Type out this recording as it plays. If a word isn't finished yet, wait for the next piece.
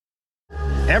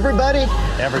Everybody,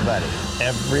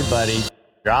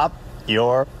 drop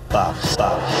your buffs.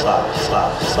 Drop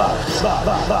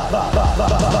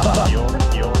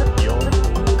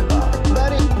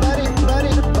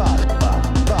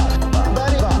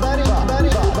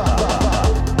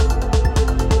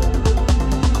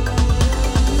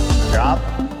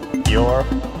your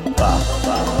buff.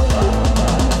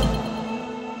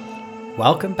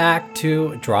 Welcome back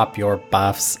to Drop Your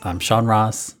Buffs. I'm Sean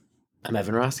Ross. I'm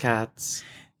Evan Ross Katz.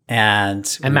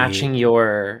 And I'm matching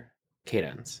your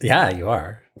cadence. Yeah, you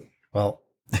are. Well,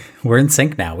 we're in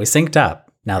sync now. We synced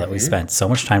up now that we spent so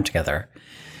much time together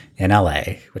in LA,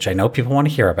 which I know people want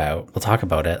to hear about. We'll talk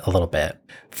about it a little bit.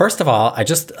 First of all,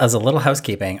 as a little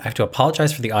housekeeping, I have to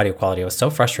apologize for the audio quality. I was so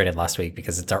frustrated last week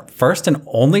because it's our first and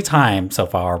only time so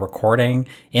far recording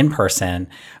in person.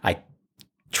 I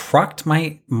trucked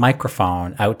my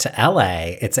microphone out to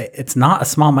LA. It's not a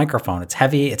small microphone. It's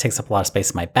heavy. It takes up a lot of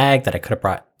space in my bag that I could have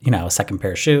brought, a second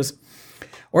pair of shoes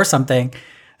or something.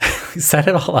 Set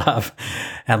it all up,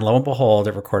 and lo and behold,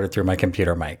 it recorded through my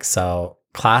computer mic. So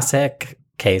classic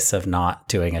case of not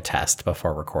doing a test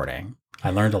before recording. I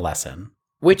learned a lesson.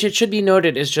 Which, it should be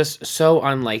noted, is just so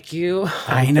unlike you.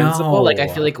 I know. Principle. I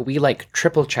feel like we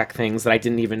triple check things that I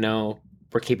didn't even know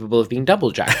were capable of being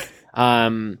double checked.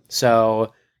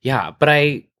 So yeah, but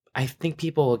I think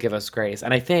people will give us grace.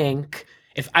 And I think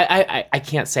if I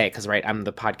can't say it because, right, I'm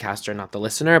the podcaster, not the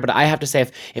listener, but I have to say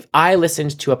if I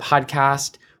listened to a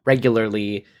podcast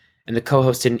regularly and the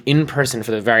co-host in person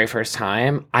for the very first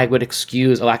time, I would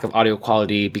excuse a lack of audio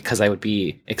quality because I would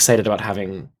be excited about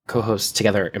having co-hosts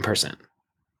together in person.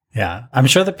 Yeah, I'm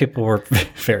sure that people were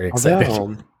very excited.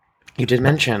 Although, you did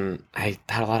mention I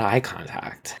had a lot of eye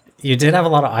contact. You did have a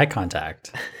lot of eye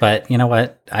contact, but you know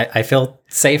what? I feel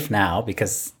safe now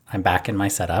because I'm back in my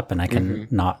setup and I can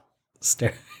not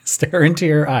stare into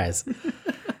your eyes.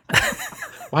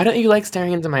 Why don't you like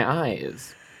staring into my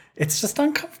eyes? It's just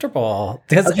uncomfortable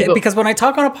because when I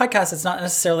talk on a podcast, it's not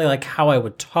necessarily like how I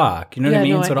would talk. You know what I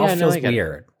mean? So it all feels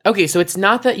weird. Okay, so it's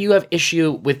not that you have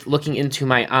issue with looking into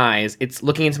my eyes. It's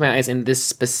looking into my eyes in this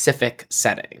specific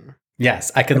setting.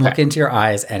 Yes, I can look into your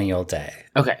eyes any old day.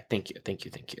 Okay, thank you.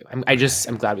 I'm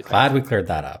glad we cleared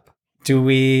that up.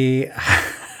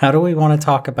 How do we want to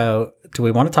talk about? Do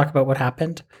we want to talk about what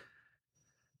happened?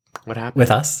 What happened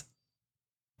with us?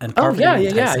 And Parvati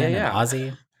and Tyson and yeah.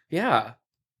 Ozzy. Yeah.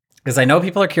 Because I know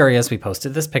people are curious. We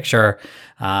posted this picture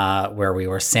where we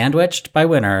were sandwiched by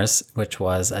winners, which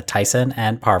was Tyson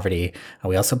and Parvati. And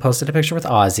we also posted a picture with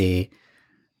Ozzy.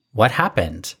 What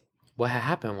happened? What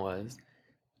happened was,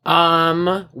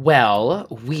 well,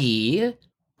 we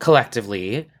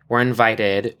collectively were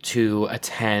invited to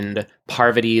attend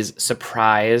Parvati's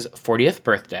surprise 40th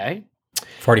birthday.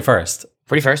 41st.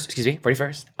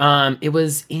 It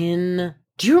was in...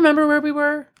 Do you remember where we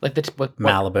were?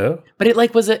 Malibu. But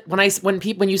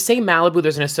when you say Malibu,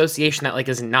 there's an association that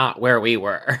is not where we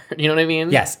were. You know what I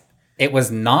mean? Yes. It was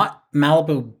not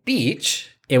Malibu Beach.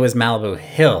 It was Malibu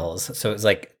Hills. So it was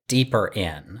deeper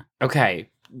in. Okay.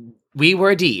 We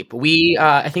were deep.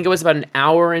 I think it was about an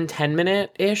hour and 10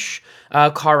 minute-ish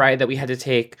car ride that we had to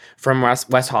take from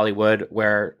West Hollywood,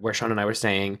 where Sean and I were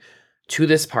staying, to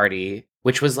this party,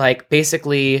 which was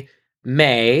basically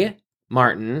May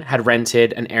Martin had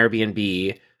rented an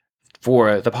Airbnb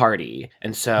for the party.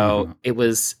 And so it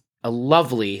was a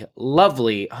lovely,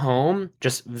 lovely home,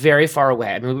 just very far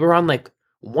away. I mean, we were on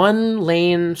one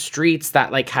lane streets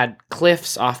that had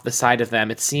cliffs off the side of them.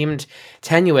 It seemed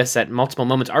tenuous at multiple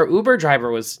moments. Our Uber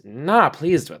driver was not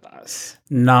pleased with us.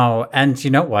 No. And you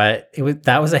know what?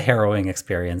 That was a harrowing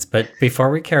experience. But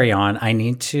before we carry on, I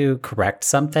need to correct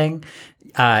something.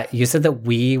 You said that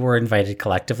we were invited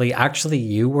collectively. Actually,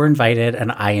 you were invited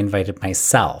and I invited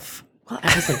myself. Well,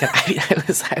 I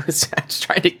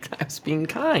was being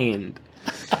kind.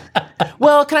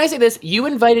 Well, can I say this? You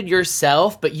invited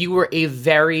yourself, but you were a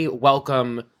very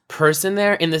welcome person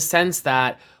there, in the sense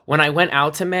that when I went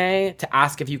out to May to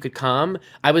ask if you could come,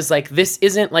 I was like, this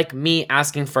isn't me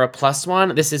asking for a plus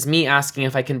one. This is me asking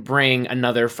if I can bring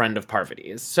another friend of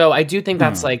Parvati's. So I do think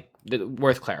that's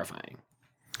worth clarifying.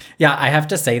 Yeah, I have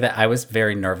to say that I was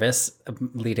very nervous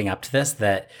leading up to this,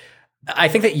 that I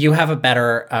think that you have a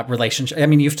better relationship. I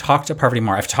mean, you've talked to Parvati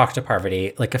more. I've talked to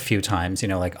Parvati a few times,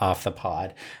 off the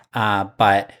pod.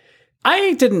 But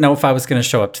I didn't know if I was going to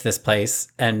show up to this place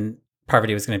and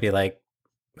Parvati was going to be like,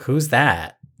 who's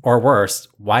that? Or worse,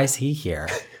 why is he here?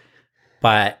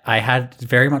 But I had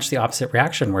very much the opposite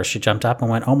reaction, where she jumped up and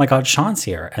went, oh my God, Sean's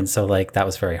here. And so that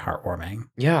was very heartwarming.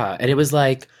 Yeah. And it was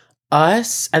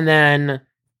us and then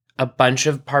a bunch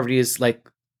of Parvati's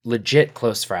legit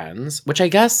close friends, which I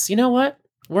guess, you know what?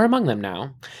 we're among them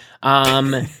now.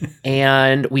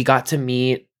 And we got to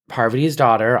meet Parvati's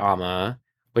daughter, Amma,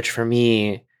 which for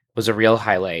me was a real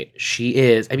highlight. She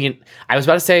is, I mean, I was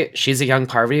about to say she's a young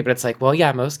Parvati, but it's like, well,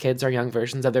 yeah, most kids are young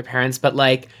versions of their parents, but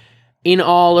like in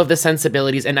all of the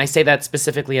sensibilities, and I say that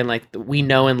specifically in like, we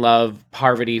know and love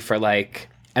Parvati for like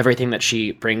everything that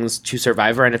she brings to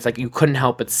Survivor, and it's like, you couldn't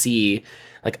help but see,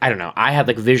 like, I don't know, I had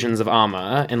like visions of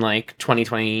Amma in like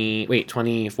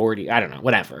 2040, I don't know,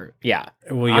 whatever. Yeah.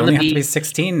 Well, you only have to be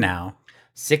 16 now.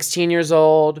 16 years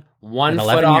old, one In foot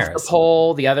 11 off years. the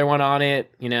pole, the other one on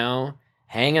it, you know,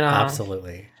 hanging on.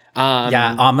 Absolutely.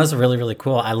 Yeah, Amma's really, really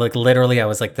cool. I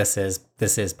was like, this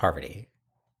is Parvati.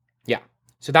 Yeah.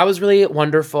 So that was really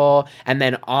wonderful. And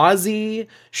then Ozzy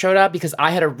showed up because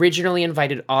I had originally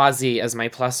invited Ozzy as my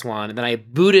 +1. And then I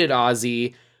booted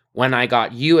Ozzy when I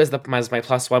got you as my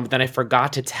 +1. But then I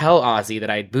forgot to tell Ozzy that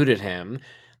I'd booted him.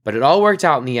 But it all worked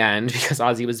out in the end because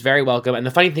Ozzy was very welcome. And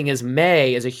the funny thing is,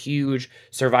 May is a huge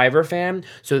Survivor fan.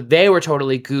 So they were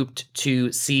totally gooped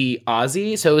to see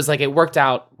Ozzy. So it was like, it worked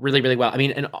out really, really well. I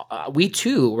mean, and we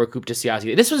too were gooped to see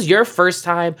Ozzy. This was your first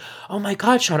time. Oh my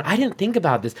God, Sean, I didn't think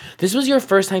about this. This was your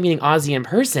first time meeting Ozzy in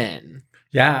person.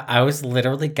 Yeah, I was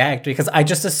literally gagged because I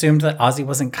just assumed that Ozzy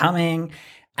wasn't coming.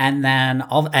 And then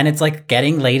and it's like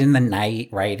getting late in the night,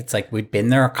 right? It's like we'd been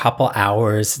there a couple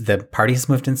hours. The party's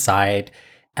moved inside.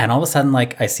 And all of a sudden,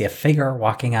 like, I see a figure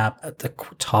walking up, the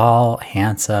tall,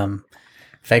 handsome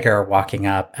figure walking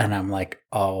up, and I'm like,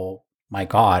 oh my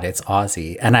God, it's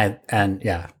Ozzy. And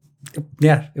yeah,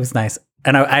 it was nice.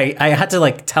 And I had to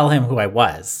like tell him who I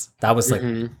was. That was like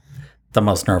the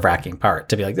most nerve-wracking part,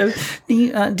 to be like,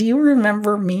 do you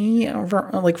remember me over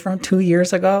like from 2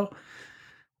 years ago?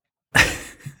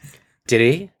 Did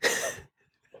he?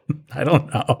 I don't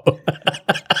know.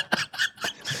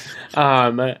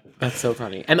 That's so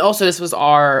funny. And also this was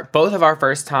both of our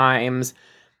first times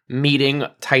meeting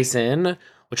Tyson,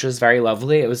 which was very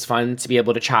lovely. It was fun to be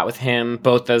able to chat with him,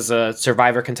 both as a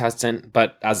Survivor contestant,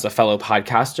 but as a fellow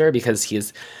podcaster, because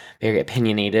he's very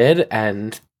opinionated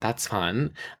and that's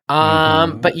fun.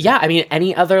 But yeah, I mean,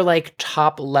 any other like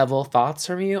top level thoughts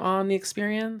from you on the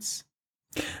experience?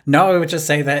 No, I would just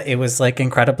say that it was like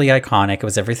incredibly iconic. It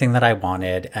was everything that I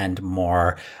wanted and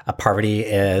more. Parvati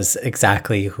is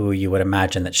exactly who you would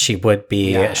imagine that she would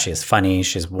be. Yeah. She's funny.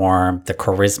 She's warm. The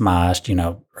charisma, you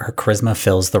know, her charisma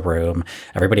fills the room.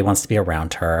 Everybody wants to be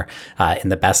around her in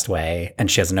the best way. And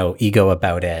she has no ego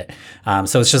about it.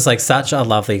 So it's just like such a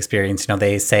lovely experience. You know,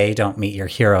 they say don't meet your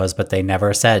heroes, but they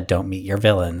never said don't meet your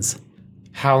villains.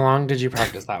 How long did you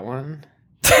practice that one?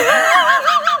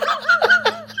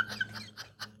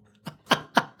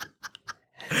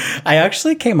 I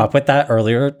actually came up with that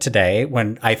earlier today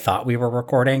when I thought we were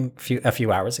recording a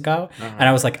few hours ago. And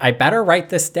I was like, I better write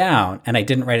this down. And I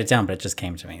didn't write it down, but it just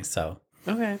came to me. So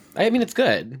okay. I mean, it's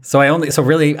good. So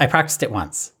I practiced it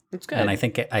once. It's good. And I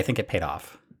think it paid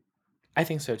off. I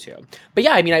think so too. But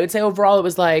yeah, I mean, I would say overall it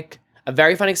was like a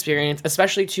very fun experience,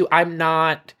 especially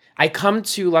I come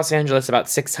to Los Angeles about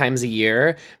 6 times a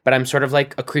year, but I'm sort of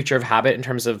like a creature of habit in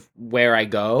terms of where I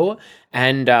go.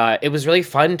 And it was really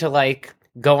fun to like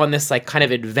go on this like kind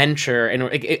of adventure. And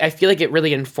I feel like it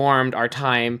really informed our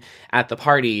time at the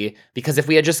party, because if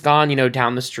we had just gone, you know,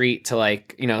 down the street to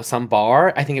like, you know, some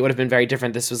bar, I think it would have been very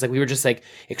different. This was like, we were just like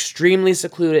extremely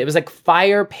secluded. It was like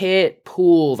fire pit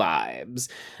pool vibes.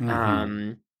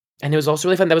 And it was also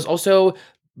really fun. That was also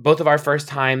both of our first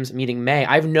times meeting May.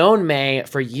 I've known May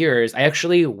for years. I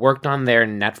actually worked on their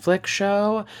Netflix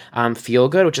show, Feel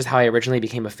Good, which is how I originally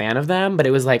became a fan of them. But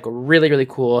it was like really, really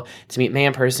cool to meet May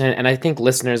in person. And I think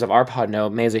listeners of our pod know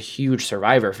May is a huge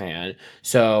Survivor fan.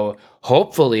 So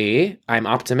hopefully, I'm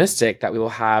optimistic that we will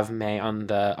have May on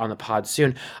the pod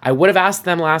soon. I would have asked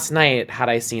them last night had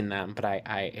I seen them, but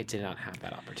I did not have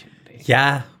that opportunity.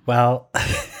 Yeah, well,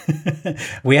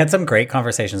 we had some great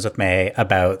conversations with May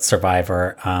about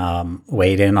Survivor,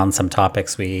 weighed in on some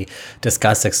topics we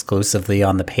discuss exclusively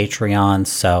on the Patreon.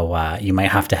 So you might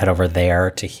have to head over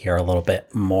there to hear a little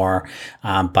bit more.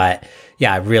 But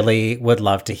yeah, I really would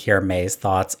love to hear May's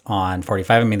thoughts on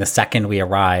 45. I mean, the second we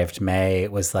arrived, May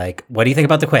was like, what do you think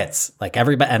about the quits? Like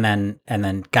everybody, and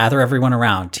then gather everyone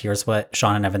around. Here's what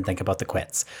Sean and Evan think about the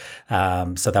quits.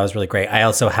 So that was really great. I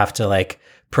also have to like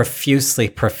profusely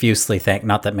thank,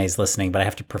 not that May's listening, but I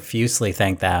have to profusely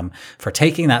thank them for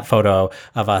taking that photo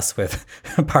of us with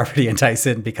Parvati and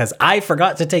Tyson, because I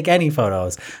forgot to take any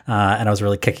photos. And I was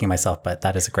really kicking myself, but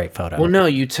that is a great photo. Well, no,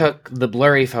 you took the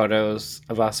blurry photos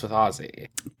of us with Ozzy.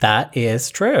 That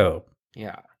is true.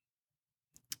 Yeah.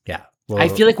 Yeah. Well, I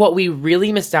feel like what we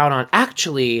really missed out on,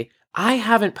 actually, I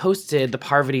haven't posted the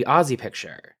Parvati Ozzy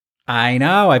picture. I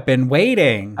know. I've been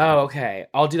waiting. Oh, okay.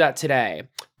 I'll do that today.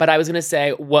 But I was going to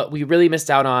say what we really missed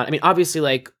out on. I mean, obviously,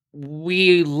 like,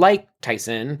 we like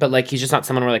Tyson, but like, he's just not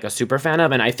someone we're like a super fan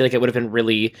of. And I feel like it would have been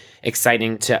really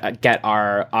exciting to get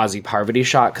our Ozzy Parvati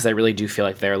shot because I really do feel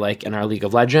like they're like in our League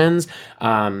of Legends.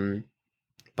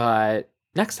 But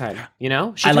next time, you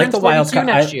know, she I like turns the wild 42 card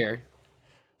next year.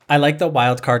 I like the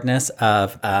wild cardness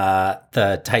of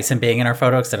the Tyson being in our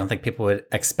photo because I don't think people would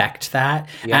expect that.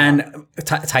 Yeah. And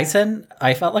Tyson,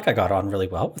 I felt like I got on really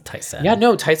well with Tyson. Yeah,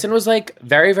 no, Tyson was like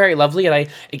very, very lovely. And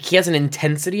he has an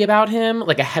intensity about him,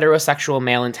 like a heterosexual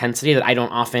male intensity that I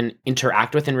don't often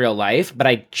interact with in real life, but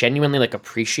I genuinely like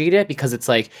appreciate it because it's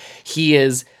like he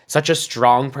is such a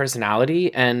strong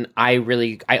personality, and I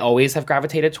always have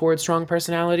gravitated towards strong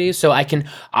personalities, so I can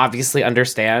obviously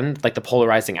understand like the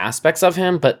polarizing aspects of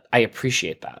him, but I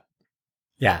appreciate that.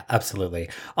 Yeah, absolutely.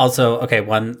 Also, okay,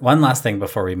 one last thing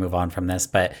before we move on from this,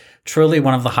 but truly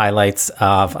one of the highlights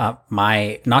of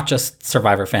my not just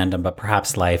Survivor fandom, but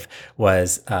perhaps life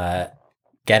was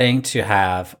getting to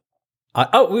have.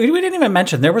 We didn't even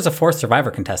mention there was a fourth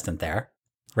Survivor contestant there,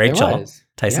 Rachel,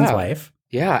 Tyson's wife.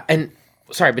 Yeah, and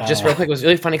sorry, but just real quick, it was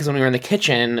really funny because when we were in the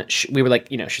kitchen, we were like,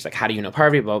 you know, she's like, how do you know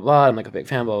Parvati, blah, blah, blah. I'm like a big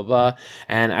fan, blah, blah, blah.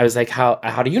 And I was like,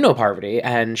 how do you know Parvati?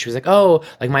 And she was like, oh,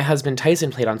 like my husband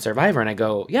Tyson played on Survivor. And I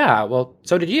go, yeah, well,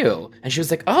 so did you. And she was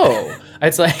like, oh.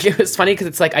 It's like, it was funny because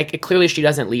it's like, clearly she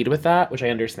doesn't lead with that, which I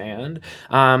understand.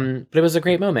 But it was a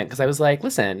great moment because I was like,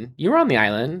 listen, you were on the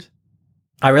island.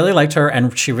 I really liked her,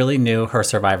 and she really knew her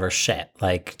Survivor shit.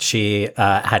 Like, she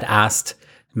had asked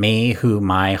me who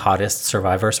my hottest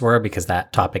survivors were because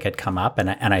that topic had come up, and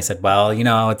I said, well, you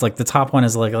know, it's like the top one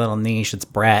is like a little niche, it's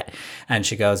Brett. And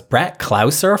she goes, Brett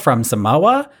Klauser from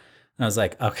Samoa? And I was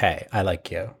like, okay, I like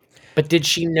you. But did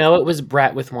she know it was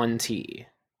Brett with one T?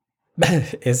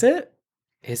 Is it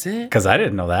because I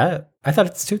didn't know that. I thought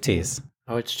it's two T's.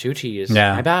 Oh, it's two T's.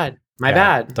 Yeah, my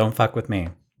bad. Don't fuck with me.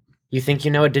 You think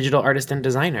you know a digital artist and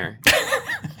designer.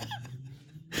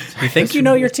 You think you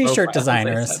know your t-shirt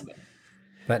designers.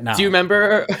 But no. Do you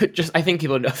remember, I think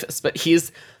people know this, but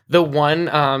he's the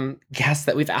one guest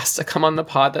that we've asked to come on the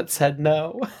pod that said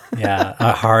no. Yeah,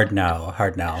 a hard no.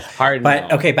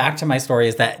 But okay, back to my story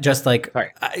is that just like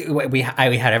we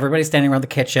had everybody standing around the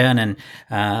kitchen,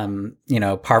 and you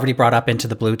know, Parvati brought up Into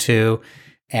the Blue 2,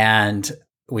 and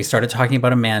we started talking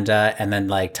about Amanda, and then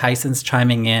like Tyson's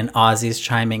chiming in, Ozzy's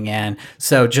chiming in.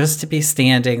 So just to be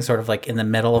standing sort of like in the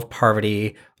middle of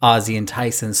Parvati, Ozzy, and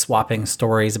Tyson swapping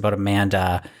stories about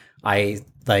Amanda, I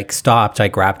like stopped, I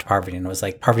grabbed Parvati and was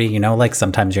like, Parvati, you know, like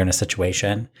sometimes you're in a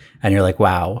situation and you're like,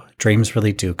 wow, dreams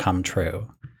really do come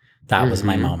true. That was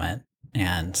my moment.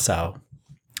 And so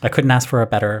I couldn't ask for a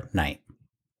better night.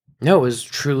 No, it was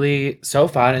truly so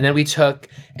fun. And then we took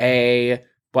a,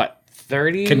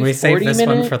 30, Can we save this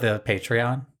minute? one for the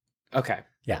Patreon? Okay.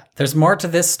 Yeah, there's more to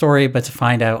this story, but to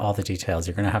find out all the details,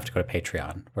 you're going to have to go to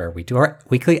Patreon, where we do our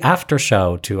weekly after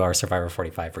show to our Survivor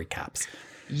 45 recaps.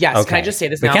 Yes, okay. Can I just say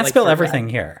this now? We can't spill everything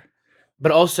here.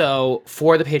 But also,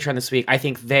 for the Patreon this week, I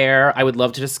think I would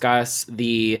love to discuss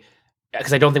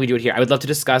because I don't think we do it here, I would love to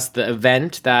discuss the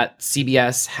event that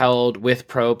CBS held with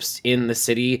Probst in the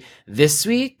city this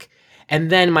week. And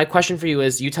then my question for you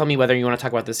is, you tell me whether you want to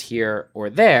talk about this here or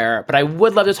there, but I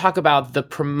would love to talk about the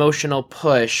promotional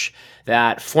push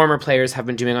that former players have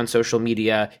been doing on social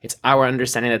media. It's our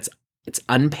understanding that it's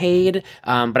unpaid,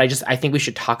 but I think we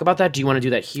should talk about that. Do you want to do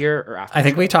that here or after? I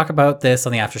think we talk about this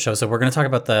on the after show. So we're going to talk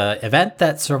about the event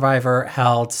that Survivor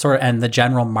held, and the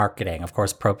general marketing. Of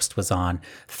course, Probst was on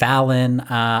Fallon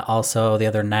also the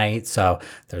other night. So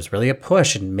there's really a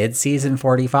push in mid-season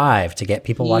 45 to get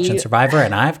people watching Survivor,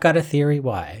 and I've got a theory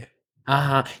why.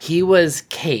 He was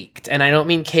caked, and I don't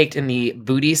mean caked in the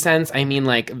booty sense. I mean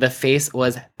like the face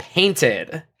was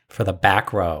painted for the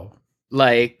back row.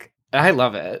 Like, I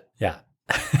love it. Yeah.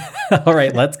 All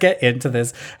right, let's get into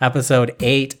this episode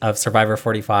 8 of Survivor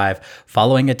 45.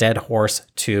 Following a dead horse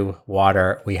to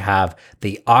water, we have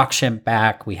the auction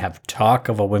back. We have talk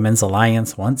of a women's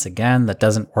alliance once again that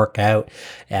doesn't work out.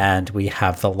 And we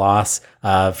have the loss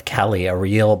of Kelly, a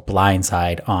real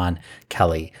blindside on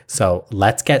Kelly. So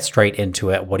let's get straight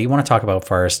into it. What do you want to talk about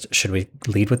first? Should we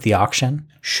lead with the auction?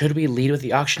 Should we lead with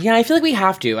the auction? Yeah, I feel like we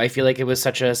have to. I feel like it was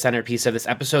such a centerpiece of this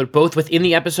episode, both within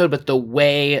the episode, but the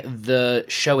way the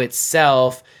show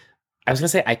itself, I was going to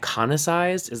say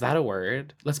iconicized. Is that a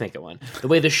word? Let's make it one. The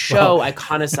way the show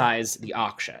iconicized the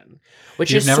auction,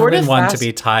 which is sort of You've never been one to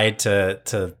be tied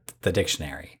to the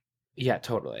dictionary. Yeah,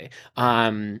 totally.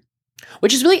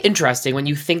 Which is really interesting when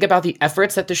you think about the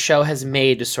efforts that the show has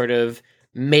made to sort of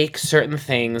make certain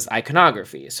things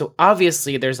iconography. So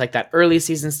obviously there's like that early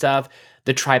season stuff,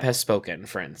 the tribe has spoken,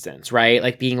 for instance, right?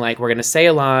 Like being like, we're going to say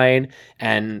a line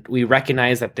and we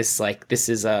recognize that this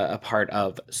is a part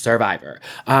of Survivor.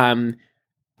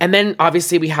 And then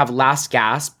obviously we have Last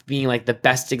Gasp being like the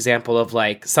best example of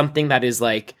like something that is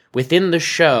like within the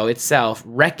show itself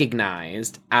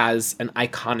recognized as an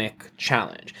iconic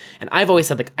challenge. And I've always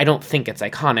said like I don't think it's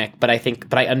iconic, but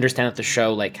I understand that the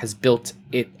show like has built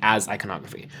it as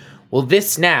iconography. Well,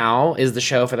 this now is the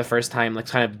show for the first time like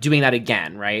kind of doing that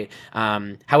again, right?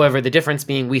 However, the difference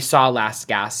being we saw Last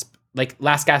Gasp. Like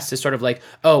Last Gasp is sort of like,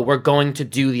 oh, we're going to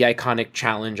do the iconic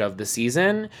challenge of the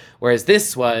season. Whereas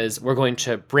this was, we're going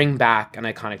to bring back an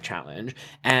iconic challenge.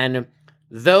 And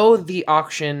though the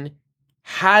auction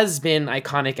has been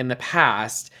iconic in the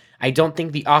past, I don't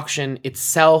think the auction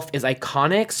itself is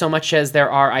iconic so much as there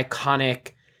are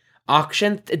iconic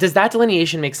auction. Does that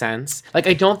delineation make sense? Like,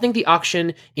 I don't think the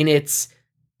auction in its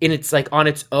like on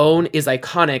its own is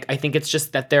iconic. I think it's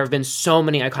just that there have been so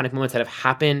many iconic moments that have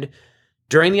happened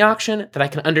during the auction that I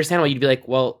can understand why you'd be like,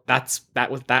 well, that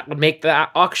would make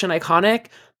that auction iconic.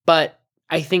 But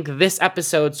I think this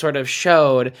episode sort of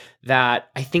showed that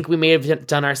I think we may have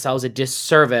done ourselves a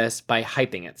disservice by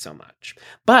hyping it so much.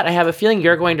 But I have a feeling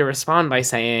you're going to respond by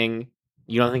saying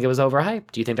you don't think it was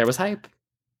overhyped. Do you think there was hype?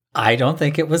 I don't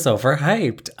think it was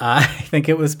overhyped. I think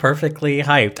it was perfectly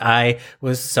hyped. I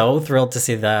was so thrilled to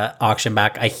see the auction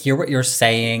back. I hear what you're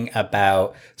saying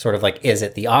about sort of like, is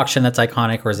it the auction that's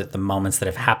iconic or is it the moments that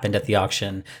have happened at the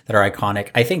auction that are iconic?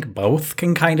 I think both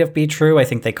can kind of be true. I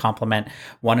think they complement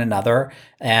one another.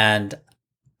 And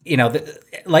you know,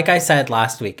 like I said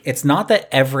last week, it's not that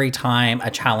every time a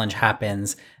challenge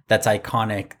happens that's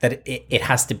iconic, that it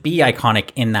has to be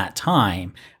iconic in that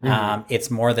time. Mm-hmm. It's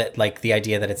more that like the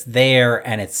idea that it's there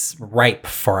and it's ripe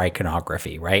for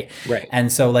iconography, right? Right.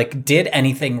 And so like, did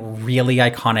anything really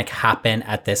iconic happen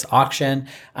at this auction?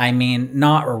 I mean,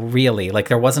 not really. Like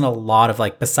there wasn't a lot of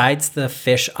like, besides the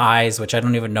fish eyes, which I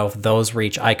don't even know if those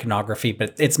reach iconography,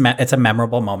 but it's a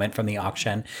memorable moment from the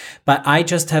auction. But I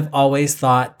just have always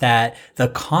thought that the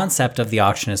concept of the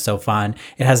auction is so fun.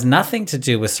 It has nothing to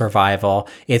do with survival.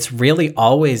 It's really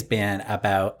always been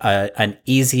about an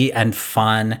easy and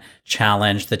fun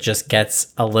challenge that just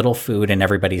gets a little food in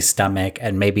everybody's stomach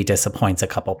and maybe disappoints a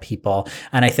couple people.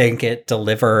 And I think it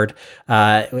delivered.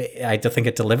 I think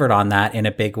it delivered on that in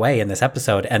a big way in this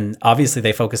episode. And obviously,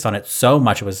 they focused on it so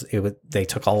much. They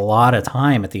took a lot of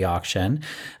time at the auction.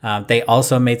 They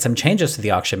also made some changes to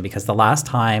the auction because the last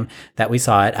time that we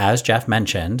saw it, as Jeff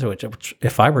mentioned, which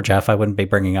if I were Jeff, I wouldn't be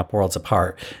bringing up Worlds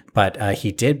Apart, but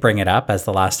he did bring it up as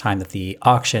the last time that the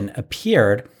auction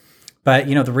appeared. But,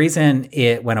 you know, the reason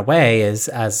it went away is,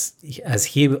 as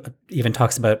he even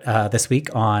talks about this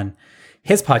week on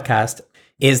his podcast,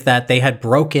 is that they had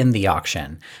broken the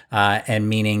auction, and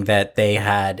meaning that they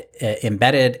had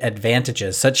embedded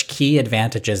advantages, such key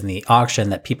advantages in the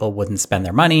auction that people wouldn't spend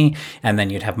their money, and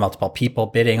then you'd have multiple people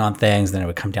bidding on things, then it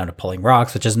would come down to pulling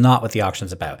rocks, which is not what the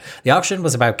auction's about. The auction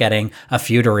was about getting a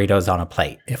few Doritos on a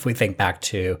plate, if we think back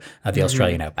to the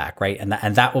Australian Outback, right? And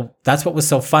that's what was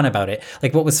so fun about it.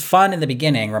 Like what was fun in the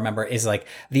beginning, remember, is like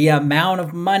the amount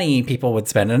of money people would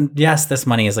spend. And yes, this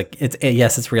money is like,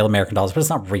 it's real American dollars, but it's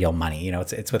not real money, you know,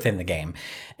 it's within the game.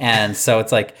 And so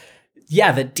it's like,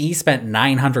 yeah, that Dee spent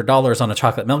 $900 on a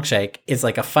chocolate milkshake is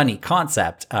like a funny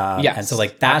concept. Yes, and so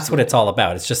like, that's absolutely what it's all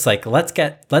about. It's just like, let's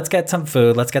get some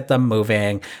food, let's get them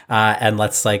moving, and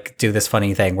let's like do this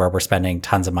funny thing where we're spending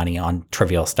tons of money on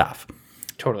trivial stuff.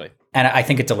 Totally. And I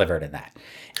think it delivered in that.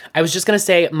 I was just going to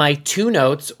say my two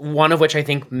notes, one of which I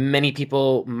think many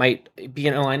people might be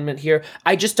in alignment here.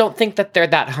 I just don't think that they're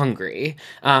that hungry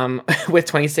with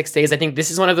 26 days. I think this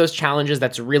is one of those challenges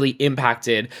that's really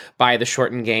impacted by the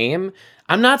shortened game.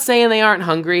 I'm not saying they aren't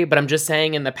hungry, but I'm just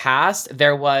saying in the past,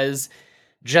 there was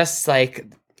just like,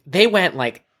 they went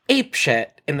like ape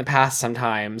shit in the past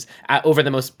sometimes over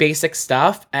the most basic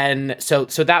stuff. And so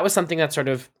that was something that sort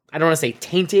of, I don't want to say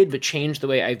tainted, but changed the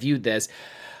way I viewed this.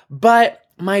 But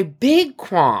my big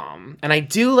qualm, and I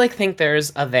do like think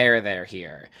there's a there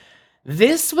here.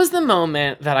 This was the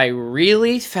moment that I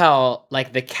really felt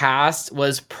like the cast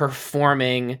was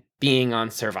performing being on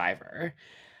Survivor.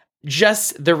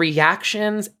 Just the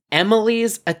reactions,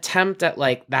 Emily's attempt at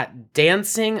like that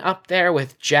dancing up there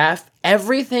with Jeff,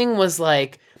 everything was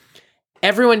like,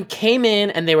 everyone came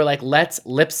in and they were like, let's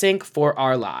lip sync for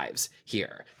our lives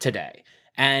here today.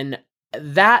 And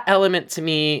that element to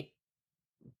me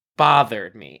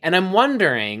bothered me. And I'm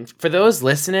wondering, for those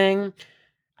listening,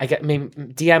 I get maybe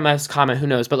DM us, comment, who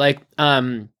knows, but like,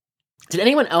 did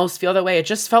anyone else feel that way? It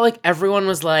just felt like everyone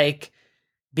was like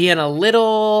being a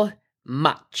little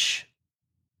much.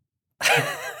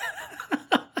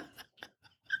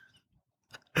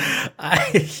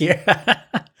 I hear,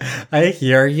 I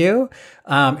hear you.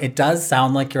 It does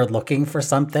sound like you're looking for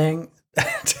something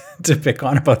to pick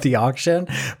on about the auction,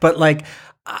 but like,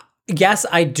 yes,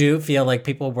 I do feel like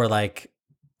people were like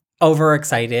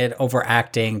overexcited,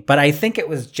 overacting, but I think it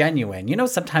was genuine. You know,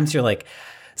 sometimes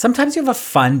sometimes you have a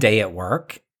fun day at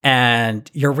work and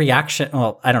your reaction,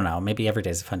 well, I don't know, maybe every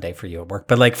day is a fun day for you at work,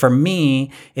 but like for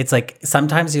me, it's like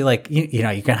sometimes you like, you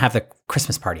know, you can have the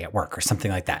Christmas party at work or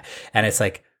something like that. And it's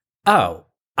like, oh,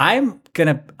 I'm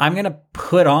gonna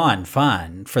put on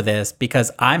fun for this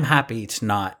because I'm happy to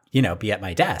not, you know, be at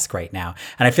my desk right now.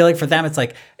 And I feel like for them, it's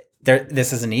like,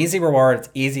 this is an easy reward. It's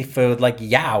easy food. Like,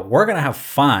 yeah, we're going to have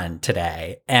fun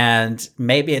today. And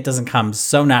maybe it doesn't come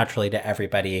so naturally to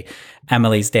everybody.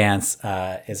 Emily's dance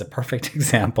is a perfect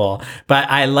example, but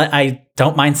I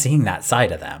don't mind seeing that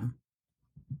side of them.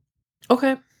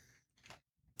 Okay.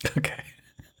 Okay.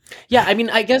 Yeah, I mean,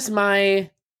 I guess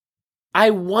I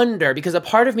wonder, because a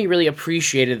part of me really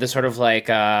appreciated the sort of like,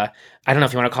 I don't know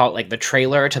if you want to call it like the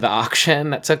trailer to the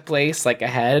auction that took place like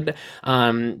ahead,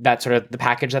 that sort of the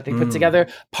package that they put together.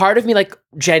 Part of me like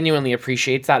genuinely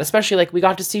appreciates that, especially like we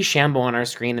got to see Shambo on our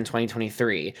screen in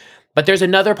 2023. But there's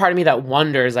another part of me that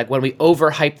wonders, like when we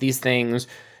overhype these things,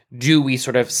 do we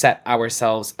sort of set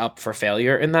ourselves up for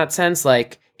failure in that sense?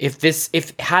 Like,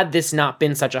 if had this not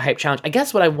been such a hype challenge, I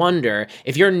guess what I wonder,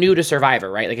 if you're new to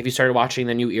Survivor, right? Like if you started watching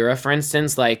the new era, for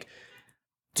instance, like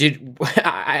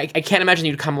I can't imagine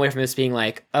you'd come away from this being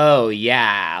like, oh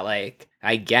yeah, like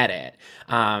I get it.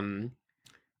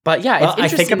 But yeah, well,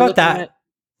 it's interesting.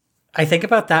 I think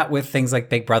about that with things like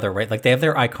Big Brother, right? Like they have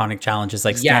their iconic challenges,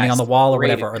 like standing on the wall or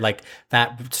whatever, or like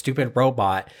that stupid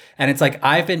robot. And it's like,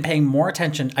 I've been paying more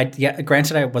attention.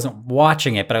 Granted, I wasn't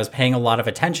watching it, but I was paying a lot of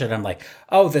attention. I'm like,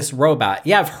 oh, this robot.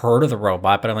 Yeah, I've heard of the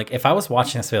robot, but I'm like, if I was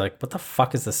watching this, I'd be like, what the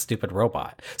fuck is this stupid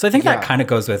robot? So I think that kind of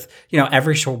goes with, you know,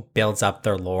 every show builds up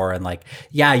their lore and like,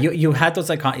 yeah, you had those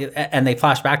iconic, and they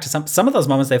flash back to some of those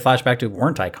moments they flash back to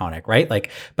weren't iconic, right?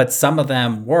 Like, but some of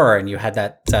them were, and you had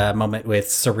that moment with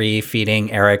Cirie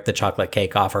feeding Eric the chocolate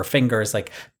cake off her fingers.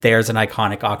 Like there's an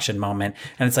iconic auction moment.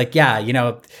 And it's like, yeah, you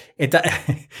know,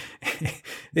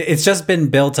 it's just been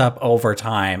built up over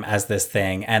time as this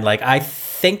thing. And like, I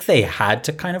think they had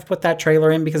to kind of put that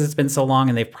trailer in because it's been so long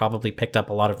and they've probably picked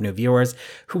up a lot of new viewers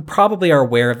who probably are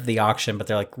aware of the auction, but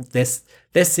they're like, this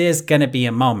is going to be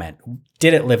a moment.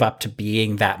 Did it live up to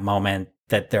being that moment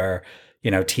that they're, you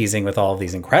know, teasing with all of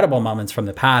these incredible moments from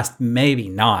the past? Maybe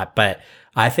not, but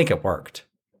I think it worked.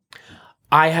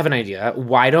 I have an idea.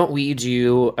 Why don't we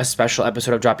do a special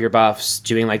episode of Drop Your Buffs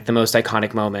doing like the most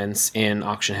iconic moments in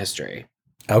auction history?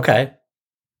 Okay.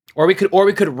 Or we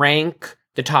could rank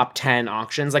the top 10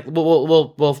 auctions. Like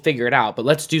we'll figure it out, but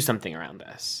let's do something around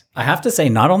this. I have to say,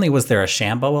 not only was there a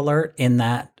Shambo alert in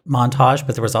that montage,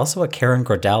 but there was also a Karen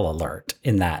Gordell alert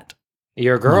in that.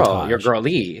 Your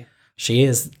girlie. She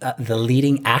is the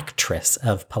leading actress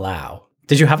of Palau.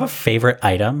 Did you have a favorite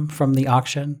item from the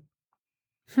auction?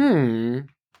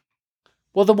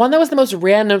 Well, the one that was the most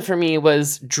random for me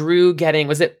was Drew getting,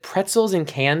 was it pretzels and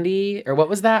candy? Or what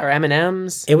was that? Or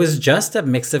M&Ms? It was just a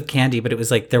mix of candy, but it was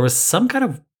like, there was some kind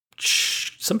of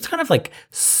like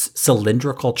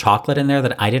cylindrical chocolate in there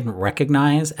that I didn't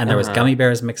recognize. And there was gummy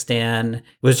bears mixed in. It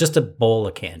was just a bowl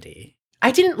of candy.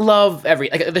 I didn't love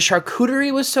like the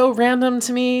charcuterie was so random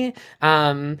to me.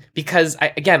 Because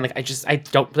I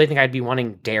don't really think I'd be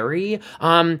wanting dairy.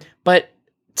 But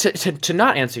to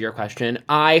not answer your question,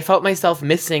 I felt myself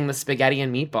missing the spaghetti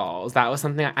and meatballs. That was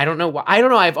something I don't know why. I don't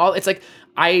know. It's like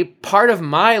part of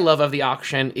my love of the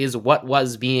auction is what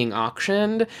was being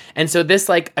auctioned. And so this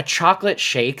like a chocolate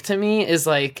shake to me is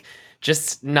like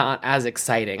just not as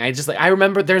exciting. I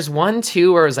remember there's one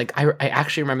too where it was like, I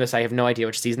actually remember this. I have no idea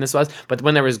which season this was, but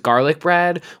when there was garlic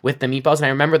bread with the meatballs, and I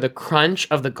remember the crunch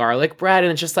of the garlic bread,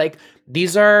 and it's just like,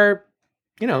 these are,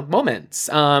 you know, moments.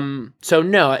 So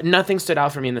no, nothing stood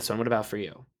out for me in this one. What about for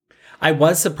you? I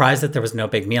was surprised that there was no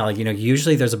big meal. You know,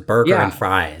 usually there's a burger and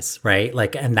fries, right?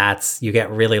 Like, and you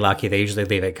get really lucky. They usually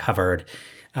leave it covered.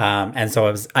 And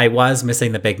so I was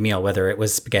missing the big meal, whether it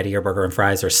was spaghetti or burger and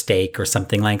fries or steak or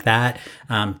something like that.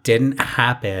 Didn't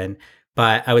happen.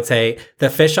 But I would say the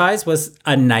fish eyes was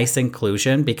a nice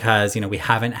inclusion because, you know, we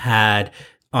haven't had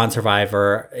on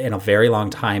Survivor in a very long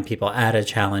time people at a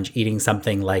challenge eating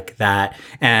something like that,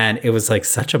 and it was like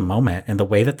such a moment, and the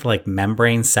way that the like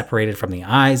membrane separated from the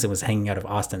eyes, it was hanging out of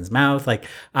Austin's mouth, like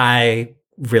I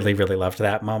really loved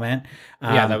that moment.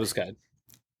 Yeah, that was good.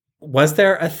 Was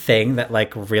there a thing that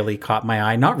like really caught my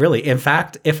eye? Not really. In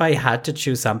fact, if I had to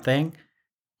choose something,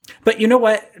 but you know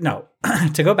what? No,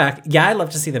 to go back, yeah, I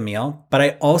love to see the meal, but I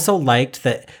also liked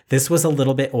that this was a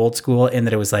little bit old school in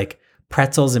that it was like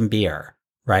pretzels and beer,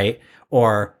 right?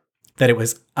 Or that it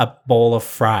was a bowl of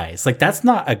fries. Like that's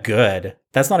not a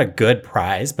good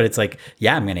prize, but it's like,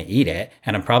 yeah, I'm going to eat it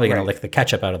and I'm probably going to lick the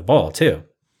ketchup out of the bowl too.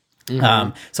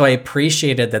 So I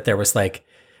appreciated that there was like,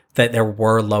 that there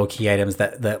were low key items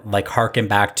that like harken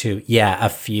back to, a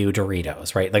few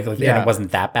Doritos, right? Like and it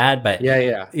wasn't that bad, but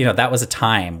you know, that was a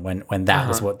time when that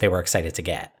was what they were excited to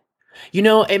get. You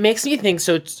know, it makes me think,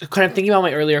 so it's kind of thinking about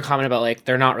my earlier comment about like,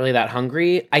 they're not really that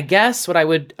hungry. I guess what I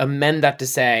would amend that to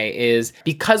say is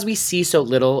because we see so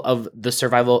little of the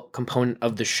survival component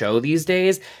of the show these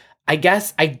days, I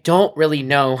guess I don't really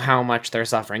know how much they're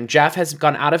suffering. Jeff has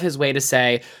gone out of his way to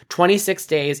say 26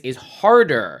 days is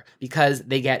harder because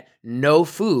they get no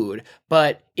food.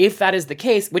 But if that is the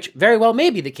case, which very well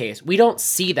may be the case, we don't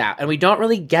see that. And we don't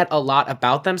really get a lot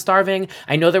about them starving.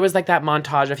 I know there was like that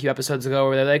montage a few episodes ago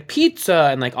where they're like pizza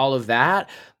and like all of that.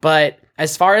 But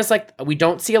as far as like, we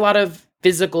don't see a lot of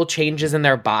physical changes in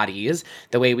their bodies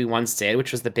the way we once did,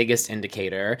 which was the biggest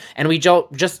indicator. And we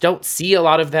don't see a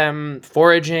lot of them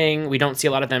foraging. We don't see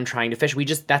a lot of them trying to fish.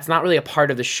 That's not really a part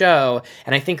of the show.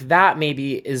 And I think that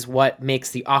maybe is what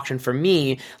makes the auction for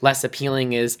me less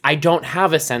appealing is I don't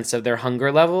have a sense of their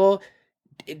hunger level.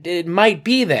 It might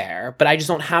be there, but I just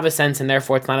don't have a sense, and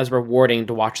therefore it's not as rewarding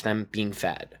to watch them being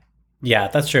fed. Yeah,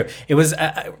 that's true. It was,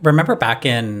 remember back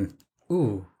in,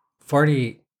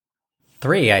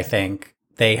 43, I think,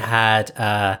 they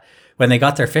had, when they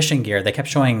got their fishing gear, they kept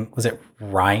showing, was it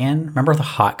Ryan? Remember the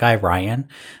hot guy, Ryan,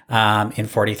 in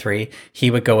 43?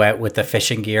 He would go out with the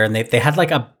fishing gear, and they had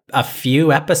like a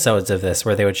few episodes of this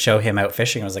where they would show him out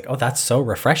fishing. I was like, oh, that's so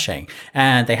refreshing.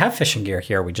 And they have fishing gear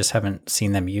here. We just haven't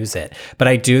seen them use it. But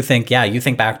I do think, you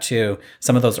think back to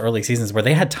some of those early seasons where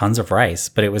they had tons of rice,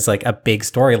 but it was like a big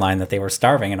storyline that they were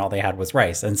starving and all they had was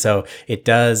rice. And so it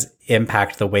does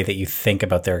impact the way that you think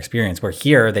about their experience, where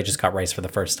here they just got rice for the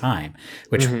first time,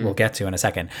 which we'll get to in a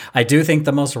second. I do think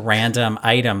the most random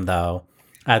item, though,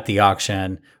 at the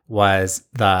auction was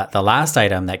the last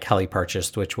item that Kelly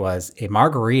purchased, which was a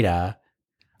margarita,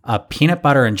 a peanut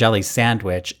butter and jelly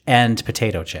sandwich, and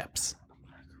potato chips,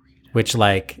 which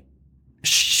like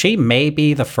she may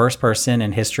be the first person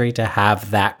in history to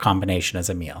have that combination as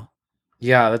a meal.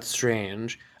 Yeah, that's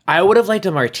strange. I would have liked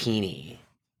a martini.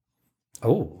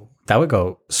 Oh, that would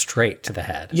go straight to the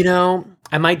head. You know,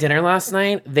 at my dinner last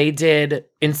night, they did,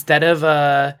 instead of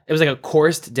it was like a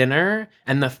coursed dinner,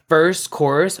 and the first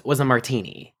course was a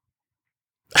martini.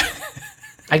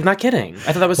 I'm not kidding.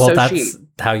 I thought that was so cheap. Well, that's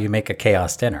how you make a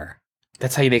chaos dinner.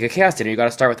 That's how you make a chaos dinner. You got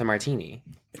to start with a martini.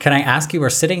 Can I ask you, we're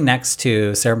sitting next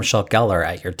to Sarah Michelle Gellar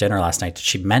at your dinner last night. Did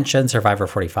she mention Survivor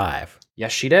 45?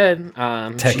 Yes, she did.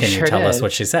 Can you tell us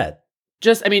what she said?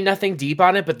 Just, I mean, nothing deep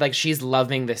on it, but like she's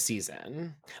loving this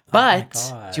season. But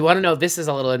do you want to know, this is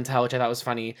a little intel, which I thought was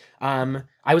funny.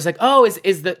 I was like, oh,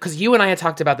 is the, because you and I had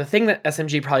talked about the thing that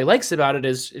SMG probably likes about it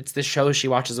is it's the show she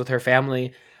watches with her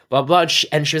family, blah, blah.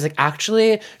 And she was like,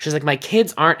 actually, she was like, my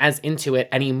kids aren't as into it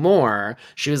anymore.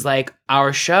 She was like,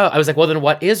 our show. I was like, well, then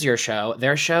what is your show?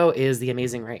 Their show is The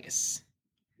Amazing Race.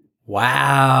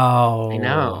 Wow. I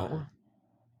know.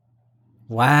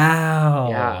 Wow.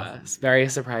 Yeah, it's very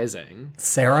surprising.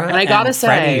 Sarah and I gotta say,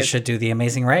 Freddie should do The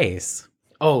Amazing Race.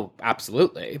 Oh,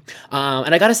 absolutely.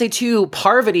 And I gotta say too,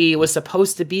 Parvati was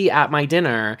supposed to be at my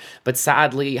dinner, but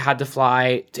sadly had to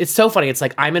fly. It's so funny. It's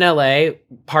like I'm in LA,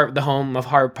 the home of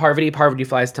Parvati. Parvati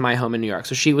flies to my home in New York.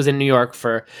 So she was in New York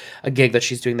for a gig that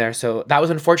she's doing there. So that was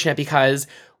unfortunate because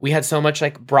we had so much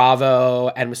like Bravo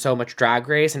and so much Drag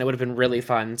Race, and it would have been really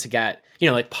fun to get, you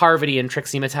know, like Parvati and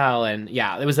Trixie Mattel, and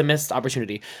yeah, it was a missed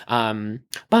opportunity.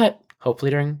 But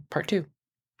hopefully during part 2.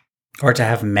 Or to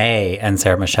have May and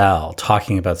Sarah Michelle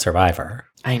talking about Survivor.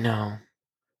 I know.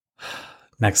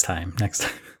 Next time. Next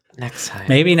time.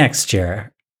 Maybe next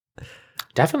year.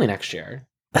 Definitely next year.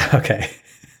 Okay.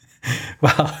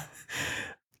 Well,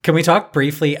 can we talk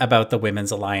briefly about the Women's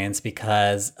Alliance?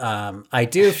 Because I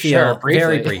do feel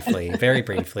very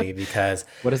briefly, because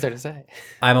what is there to say?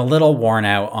 I'm a little worn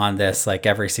out on this. Like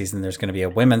every season, there's going to be a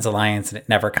Women's Alliance and it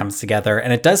never comes together.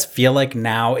 And it does feel like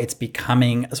now it's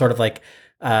becoming sort of like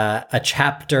a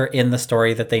chapter in the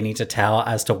story that they need to tell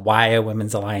as to why a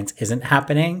Women's Alliance isn't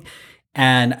happening.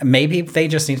 And maybe they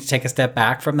just need to take a step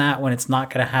back from that when it's not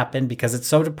going to happen, because it's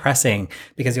so depressing,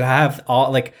 because you have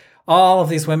all of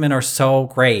these women are so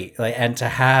great. Like, and to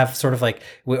have sort of like,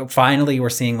 finally we're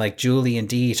seeing like Julie and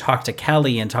Dee talk to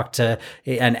Kelly and talk to,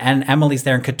 and Emily's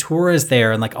there and Couture is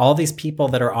there. And like all these people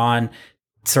that are on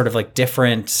sort of like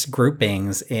different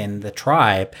groupings in the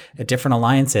tribe, different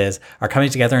alliances are coming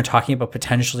together and talking about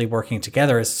potentially working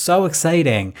together is so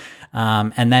exciting.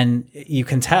 And then you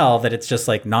can tell that it's just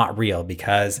like not real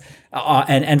because,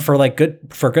 and for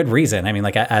good reason. I mean,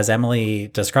 like as Emily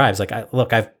describes, like,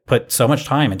 I've put so much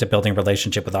time into building a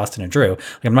relationship with Austin and Drew.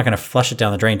 Like, I'm not going to flush it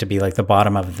down the drain to be like the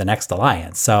bottom of the next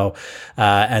alliance. So,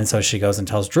 and so she goes and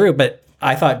tells Drew, but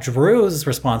I thought Drew's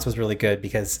response was really good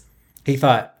because he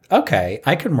thought, okay,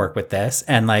 I can work with this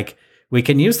and like we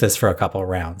can use this for a couple of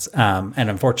rounds. And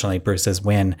unfortunately, Bruce's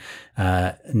win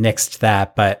nixed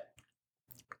that. But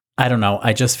I don't know.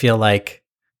 I just feel like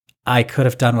I could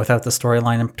have done without the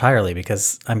storyline entirely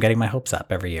because I'm getting my hopes up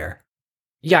every year.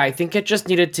 Yeah, I think it just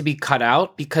needed to be cut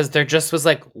out because there just was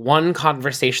like one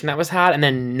conversation that was had and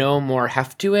then no more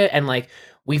heft to it. And like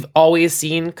we've always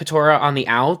seen Katurah on the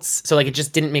outs. So like it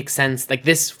just didn't make sense. Like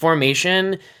this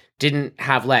formation didn't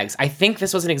have legs. I think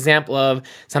this was an example of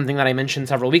something that I mentioned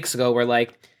several weeks ago where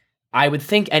like I would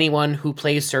think anyone who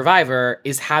plays Survivor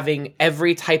is having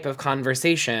every type of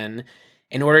conversation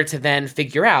in order to then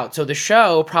figure out. So the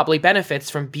show probably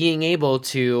benefits from being able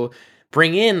to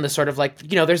bring in the sort of like,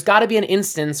 you know, there's got to be an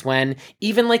instance when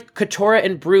even like Katurah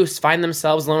and Bruce find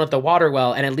themselves alone at the water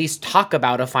well and at least talk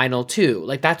about a final two.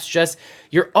 Like that's just,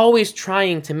 you're always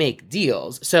trying to make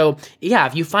deals. So yeah,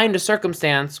 if you find a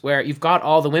circumstance where you've got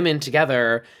all the women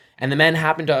together and the men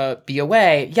happen to be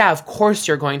away, yeah, of course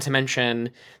you're going to mention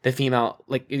the female,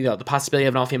 like, you know, the possibility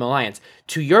of an all-female alliance.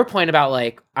 To your point about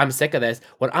like, I'm sick of this,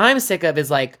 what I'm sick of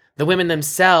is like the women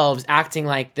themselves acting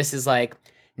like this is like,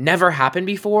 never happened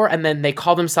before, and then they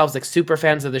call themselves like super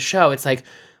fans of the show. It's like,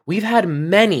 we've had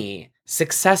many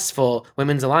successful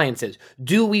women's alliances.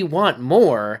 Do we want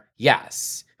more?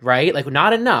 Yes, right? Like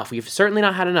not enough. We've certainly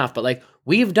not had enough, but like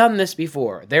we've done this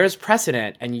before. There's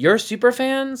precedent, and your super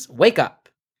fans, wake up.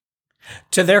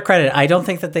 To their credit, I don't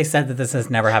think that they said that this has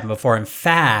never happened before. In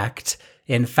fact,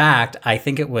 I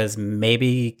think it was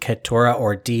maybe Katurah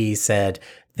or Dee said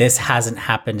this hasn't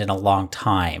happened in a long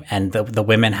time. And the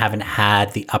women haven't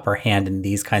had the upper hand in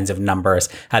these kinds of numbers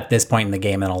at this point in the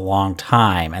game in a long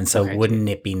time. And so wouldn't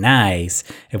it be nice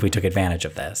if we took advantage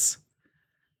of this?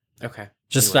 Okay.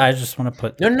 I just want to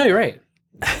put... No, you're right.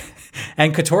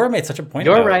 And Katurah made such a point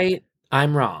You're right.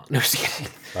 I'm wrong. No, just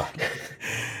kidding.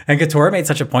 And Katurah made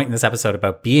such a point in this episode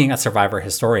about being a Survivor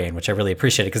historian, which I really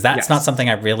appreciated because that's not something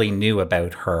I really knew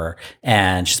about her.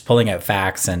 And she's pulling out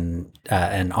facts and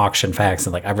auction facts,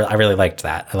 and like I really liked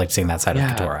that. I liked seeing that side of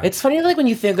Katurah. It's funny, like when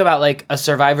you think about like a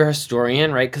Survivor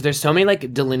historian, right? Because there's so many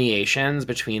like delineations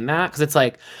between that. Because it's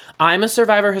like I'm a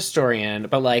Survivor historian,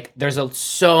 but like there's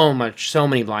so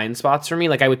many blind spots for me.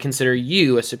 Like I would consider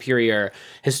you a superior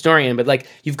historian, but like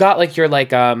you've got like your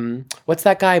like what's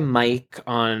that guy Mike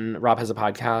on Rob Has a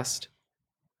Podcast?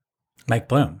 Mike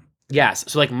Bloom. Yes.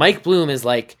 So like Mike Bloom is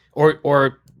like, or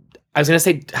I was going to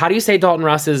say, how do you say Dalton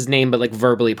Ross's name, but like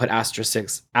verbally put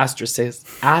asterisks in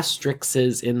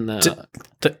the...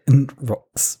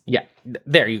 Yeah,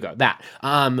 there you go. That.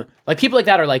 Like people like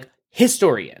that are like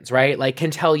historians, right? Like can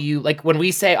tell you, like when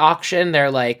we say auction,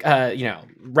 they're like, you know,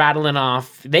 rattling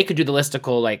off, they could do the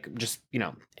listicle, like just, you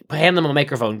know, hand them a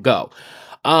microphone, go.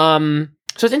 So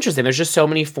it's interesting. There's just so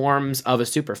many forms of a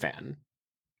super fan.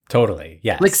 Totally.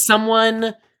 Yes. Like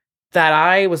someone that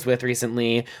I was with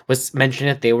recently was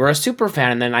mentioning that they were a super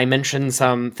fan. And then I mentioned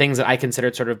some things that I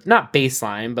considered sort of not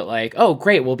baseline, but like, oh,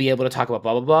 great, we'll be able to talk about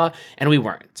blah, blah, blah. And we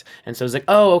weren't. And so it was like,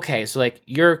 oh, okay. So like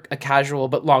you're a casual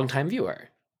but longtime viewer.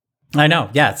 I know.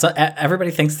 Yeah. So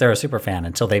everybody thinks they're a super fan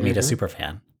until they meet a super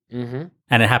fan. Mm-hmm.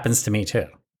 And it happens to me too.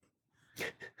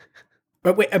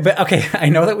 But okay, I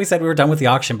know that we said we were done with the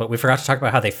auction, but we forgot to talk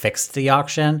about how they fixed the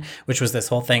auction, which was this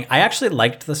whole thing. I actually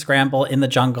liked the scramble in the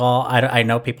jungle. I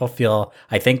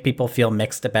think people feel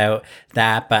mixed about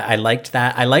that, but I liked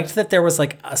that. I liked that there was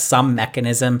like some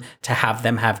mechanism to have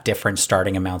them have different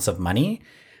starting amounts of money.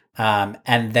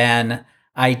 And then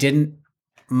I didn't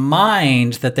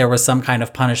mind that there was some kind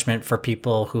of punishment for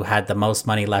people who had the most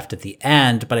money left at the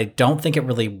end, but I don't think it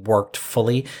really worked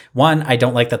fully. One, I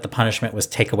don't like that the punishment was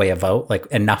take away a vote, like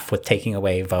enough with taking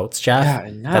away votes, Jeff. Yeah,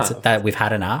 enough. That we've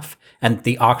had enough. And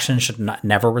the auction should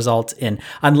never result in,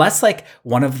 unless like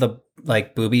one of the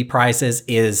like booby prizes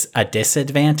is a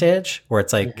disadvantage where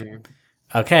it's like,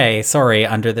 okay, sorry,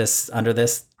 under this,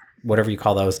 whatever you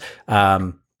call those.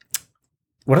 What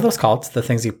are those called? The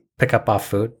things you pick up off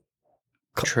food?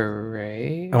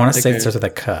 Tray. I want to say it starts with a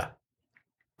K.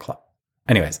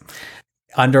 Anyways,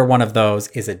 under one of those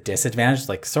is a disadvantage.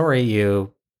 Like, sorry,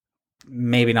 you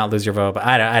maybe not lose your vote, but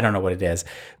I don't know what it is.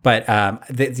 But,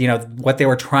 what they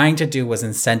were trying to do was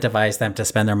incentivize them to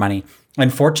spend their money.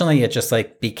 Unfortunately, it just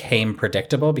like became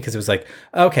predictable because it was like,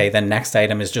 okay, the next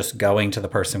item is just going to the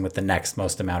person with the next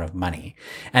most amount of money.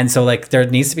 And so like there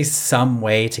needs to be some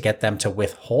way to get them to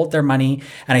withhold their money.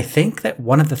 And I think that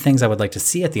one of the things I would like to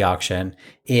see at the auction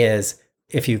is,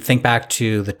 if you think back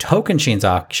to the Tocantins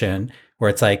auction, where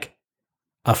it's like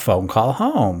a phone call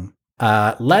home,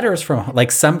 letters from,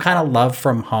 like some kind of love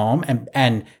from home,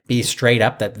 and be straight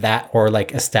up that or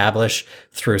like establish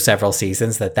through several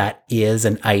seasons that is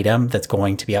an item that's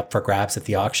going to be up for grabs at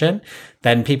the auction,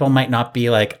 then people might not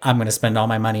be like, I'm going to spend all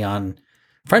my money on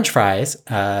French fries.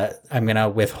 I'm going to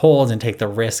withhold and take the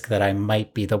risk that I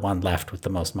might be the one left with the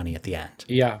most money at the end.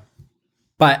 Yeah.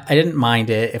 But I didn't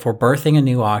mind it. If we're birthing a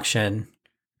new auction,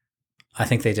 I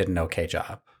think they did an okay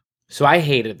job. So I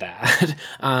hated that.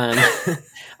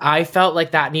 I felt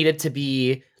like that needed to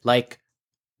be like,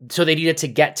 so they needed to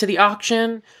get to the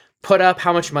auction, put up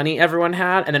how much money everyone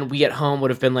had, and then we at home would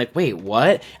have been like, wait,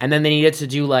 what? And then they needed to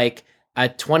do like a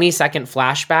 20-second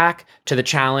flashback to the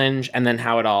challenge and then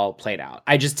how it all played out.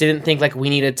 I just didn't think like we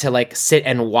needed to like sit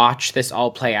and watch this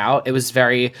all play out. It was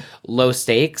very low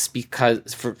stakes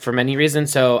because for many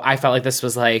reasons. So I felt like this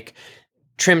was like,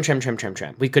 trim.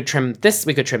 We could trim this,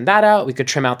 we could trim that out, we could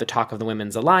trim out the talk of the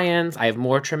Women's Alliance. I have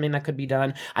more trimming that could be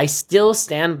done. I still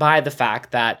stand by the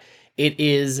fact that it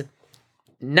is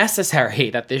necessary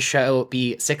that this show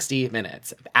be 60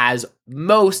 minutes, as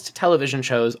most television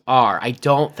shows are. I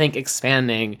don't think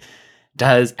expanding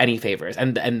does any favors.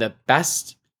 And the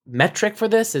best metric for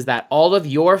this is that all of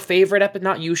your favorite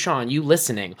not you, Sean, you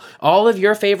listening, all of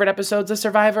your favorite episodes of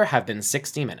Survivor have been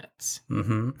 60 minutes.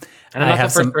 Mm-hmm. And I'm not the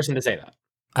first person to say that.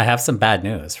 I have some bad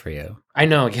news for you. I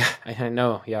know, yeah. I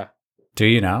know, yeah. Do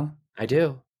you know? I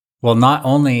do. Well, not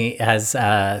only has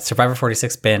Survivor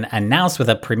 46 been announced with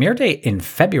a premiere date in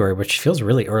February, which feels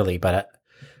really early, but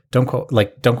don't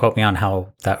quote me on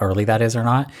how that early that is or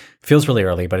not. It feels really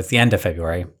early, but it's the end of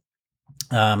February.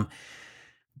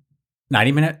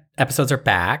 90-minute episodes are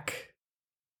back,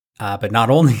 but not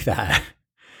only that,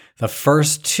 the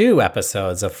first 2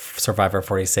 episodes of Survivor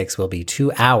 46 will be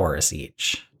 2 hours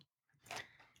each.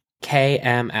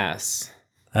 KMS.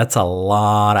 That's a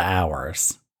lot of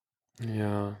hours.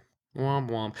 Yeah.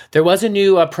 Womp womp. There was a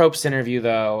new Probst interview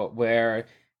though, where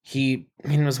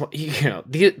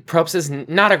Probst is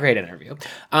not a great interview.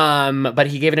 But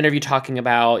he gave an interview talking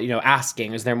about,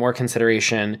 asking, is there more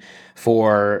consideration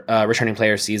for returning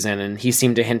player season? And he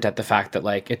seemed to hint at the fact that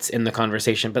like it's in the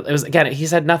conversation, but it was, again, he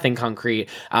said nothing concrete.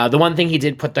 The one thing he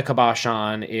did put the kibosh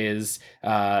on is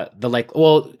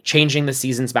changing the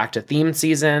seasons back to themed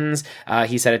seasons.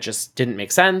 He said it just didn't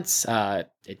make sense.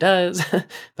 It does,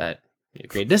 but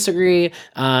agree, disagree.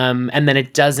 And then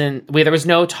there was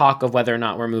no talk of whether or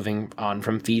not we're moving on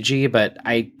from Fiji, but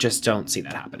I just don't see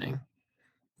that happening.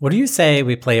 What do you say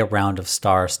we play a round of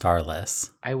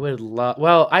Starless?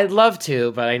 I'd love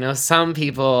to, but I know some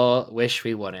people wish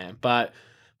we wouldn't. But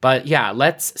yeah,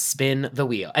 let's spin the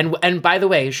wheel. And by the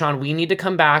way, Sean, we need to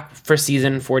come back for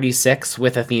season 46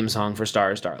 with a theme song for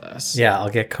Starless. Yeah, I'll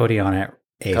get Cody on it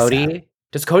ASAP. Cody?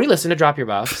 Does Cody listen to Drop Your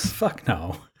Buffs? Fuck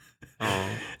no. Oh.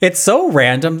 It's so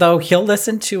random, though. He'll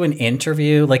listen to an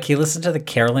interview, like he listened to the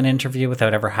Carolyn interview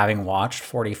without ever having watched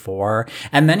 44,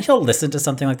 and then he'll listen to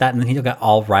something like that, and then he'll get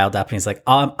all riled up, and he's like,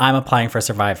 I'm applying for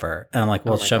Survivor. And I'm like,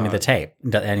 well, show me the tape.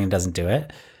 And he doesn't do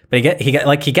it. But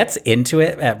he gets into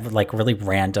it at like really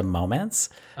random moments.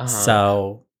 Uh-huh.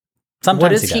 So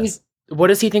sometimes he does. What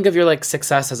does he think of your like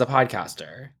success as a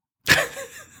podcaster?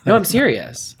 No, I'm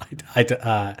serious.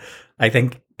 I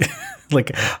think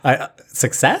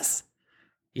success?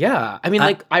 Yeah. I mean,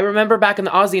 I remember back in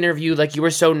the Aussie interview, like you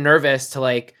were so nervous to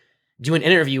like do an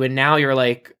interview, and now you're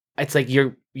like, it's like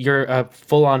you're a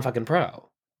full on fucking pro.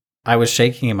 I was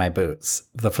shaking in my boots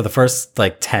for the first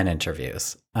like 10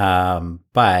 interviews.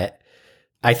 But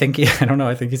I think I don't know.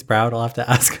 I think he's proud. I'll have to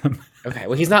ask him. Okay.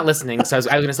 Well, he's not listening. So I was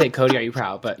going to say, Cody, are you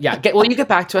proud? But yeah, will you get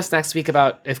back to us next week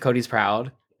about if Cody's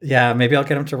proud? Yeah. Maybe I'll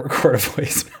get him to record a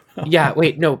voice memo. Yeah.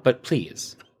 Wait, no, but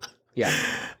please. Yeah.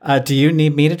 Do you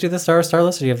need me to do the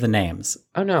Starless, or do you have the names?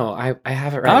 Oh no, I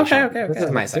have it right. Okay. This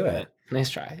is my segment. Nice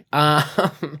try.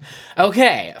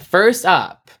 Okay. First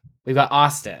up, we've got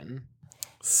Austin.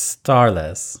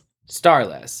 Starless.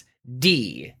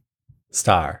 D.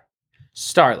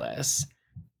 Starless.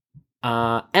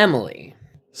 Emily.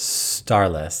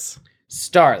 Starless.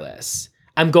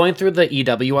 I'm going through the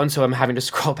EW one, so I'm having to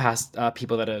scroll past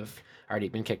people that have already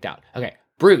been kicked out. Okay.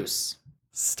 Bruce.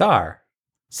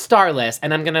 Starless,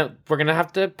 and we're gonna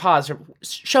have to pause.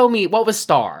 Show me what was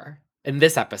Star in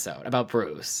this episode about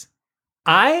Bruce.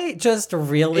 I just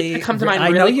really It comes to mind I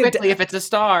know really you quickly if it's a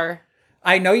star.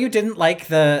 I know you didn't like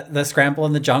the scramble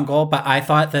in the jungle, but I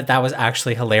thought that was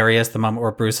actually hilarious. The moment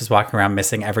where Bruce was walking around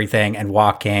missing everything and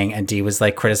walking, and Dee was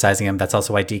like criticizing him. That's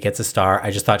also why Dee gets a star. I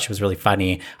just thought she was really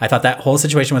funny. I thought that whole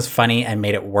situation was funny and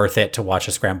made it worth it to watch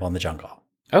a scramble in the jungle.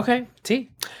 Okay, T.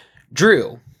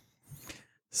 Drew.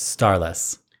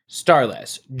 Starless.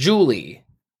 Starless. Julie.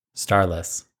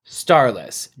 Starless.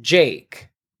 Starless. Jake.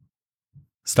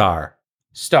 Star.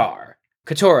 Star.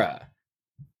 Katora.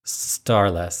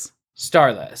 Starless.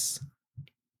 Starless.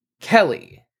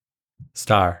 Kelly.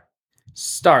 Star.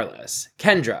 Starless.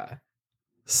 Kendra.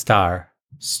 Star.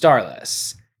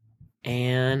 Starless.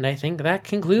 And I think that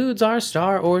concludes our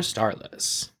star or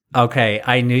starless. Okay,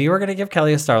 I knew you were going to give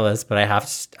Kelly a starless, but I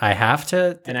have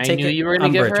to. And I knew you were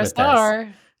going to give her a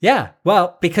star. Yeah,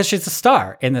 well, because she's a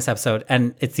star in this episode,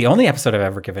 and it's the only episode I've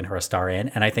ever given her a star in,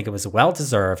 and I think it was well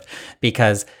deserved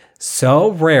because so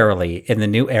rarely in the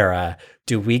new era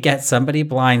do we get somebody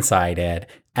blindsided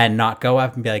and not go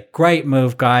up and be like, "Great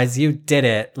move, guys, you did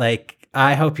it!" Like,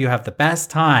 I hope you have the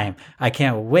best time. I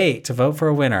can't wait to vote for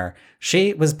a winner.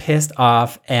 She was pissed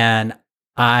off, and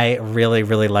I really,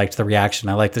 really liked the reaction.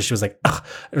 I liked that she was like, "Ugh,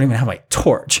 I don't even have my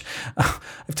torch. Ugh,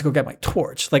 I have to go get my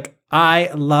torch." Like,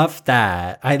 I love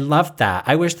that. I love that.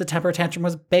 I wish the temper tantrum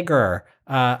was bigger.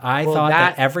 I thought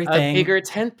that everything... A bigger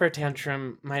temper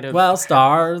tantrum might have... Well,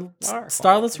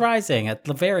 Starless Rising, at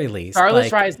the very least.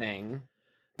 Starless Rising.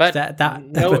 But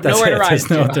nowhere to rise.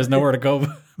 There's nowhere to go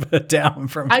down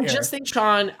from here. I just think,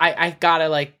 Sean, I gotta,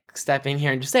 like, step in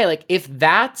here and just say, like, if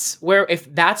that's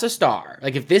a star,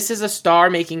 like, if this is a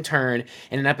star-making turn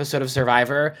in an episode of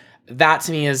Survivor... That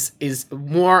to me is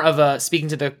more of a speaking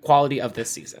to the quality of this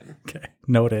season. Okay,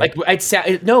 noted. Like I'd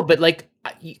say no, but like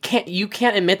you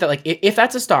can't admit that. Like if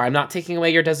that's a star, I'm not taking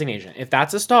away your designation. If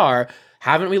that's a star,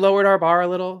 haven't we lowered our bar a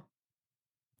little?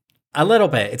 A little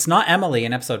bit. It's not Emily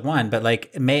in episode 1, but like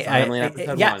Emily in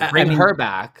episode 1. Bring her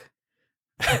back.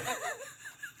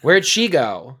 Where'd she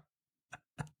go?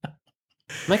 Am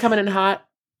I coming in hot?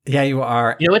 Yeah, you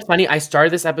are. You know what's funny? I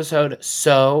started this episode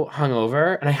so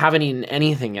hungover, and I haven't eaten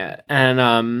anything yet. And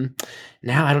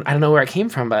now I don't know where it came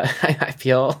from, but I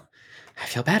feel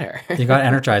better. You got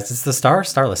energized. It's the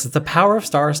starless. It's the power of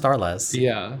starless.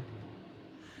 Yeah.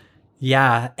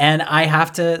 Yeah, and I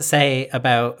have to say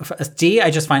about Dee,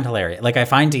 I just find hilarious. Like, I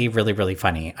find Dee really, really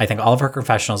funny. I think all of her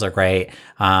confessionals are great.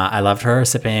 I loved her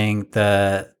sipping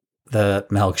the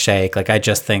milkshake. Like, I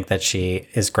just think that she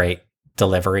is great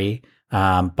delivery.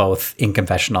 Both in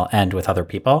confessional and with other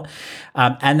people.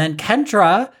 And then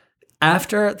Kendra,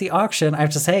 after the auction, I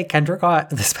have to say, Kendra got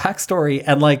this backstory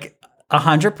and like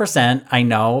 100%. I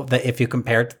know that if you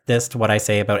compared this to what I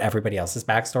say about everybody else's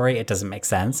backstory, it doesn't make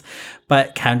sense.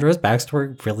 But Kendra's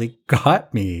backstory really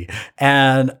got me.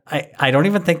 And I don't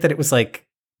even think that it was like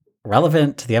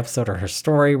relevant to the episode or her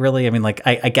story, really. I mean, like,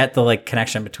 I get the like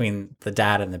connection between the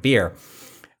dad and the beer,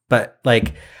 but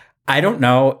like, I don't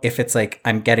know if it's like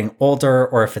I'm getting older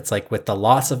or if it's like with the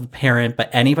loss of a parent, but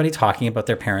anybody talking about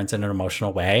their parents in an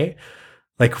emotional way,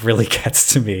 like really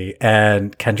gets to me.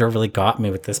 And Kendra really got me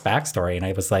with this backstory. And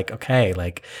I was like, okay,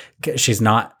 like she's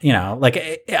not, you know,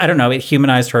 like, I don't know. It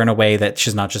humanized her in a way that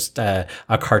she's not just a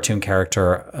cartoon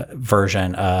character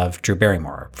version of Drew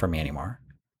Barrymore for me anymore.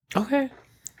 Okay.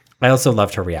 I also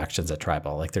loved her reactions at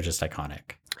Tribal. Like, they're just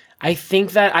iconic. I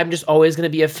think that I'm just always going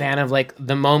to be a fan of like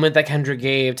the moment that Kendra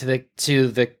gave to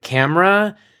the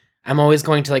camera. I'm always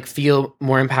going to like feel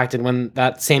more impacted when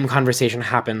that same conversation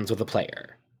happens with a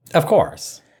player. Of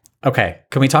course. Okay.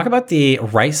 Can we talk about the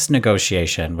rice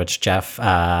negotiation, which Jeff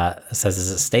says is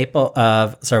a staple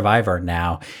of Survivor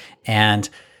now? And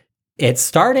it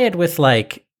started with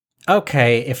like,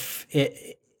 okay,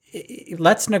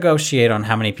 let's negotiate on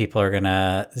how many people are going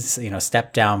to,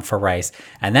 step down for rice.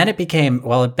 And then it became,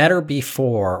 well, it better be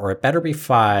 4 or it better be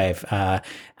 5.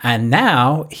 And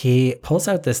now he pulls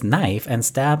out this knife and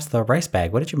stabs the rice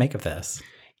bag. What did you make of this?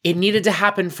 It needed to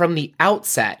happen from the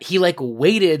outset. He like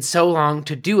waited so long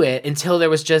to do it until there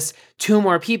was just 2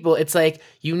 more people. It's like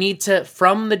you need to,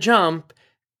 from the jump,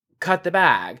 cut the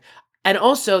bag. And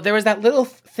also there was that little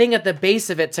thing at the base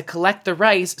of it to collect the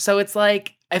rice. So it's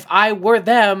like, if I were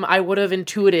them, I would have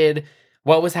intuited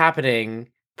what was happening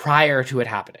prior to it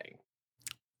happening.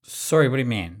 Sorry, what do you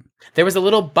mean? There was a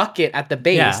little bucket at the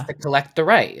base to collect the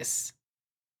rice.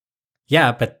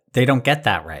 Yeah, but they don't get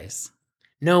that rice.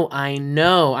 No, I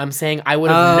know. I'm saying I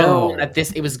would have known that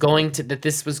this was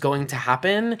going to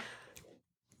happen.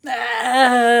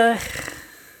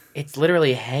 It's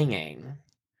literally hanging.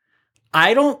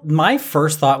 My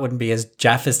first thought wouldn't be as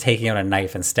Jeff is taking out a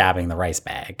knife and stabbing the rice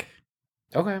bag.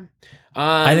 Okay.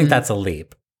 I think that's a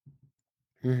leap.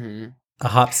 Mm-hmm. A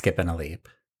hop, skip, and a leap.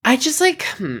 I just like,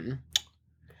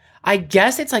 I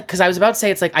guess it's like, because I was about to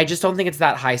say, it's like, I just don't think it's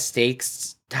that high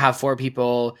stakes to have 4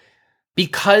 people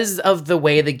because of the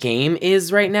way the game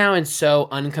is right now and so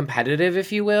uncompetitive,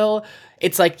 if you will.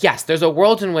 It's like, yes, there's a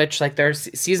world in which like there's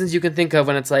seasons you can think of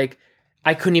when it's like,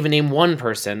 I couldn't even name one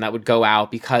person that would go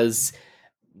out because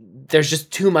there's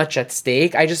just too much at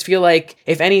stake. I just feel like,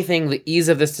 if anything, the ease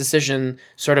of this decision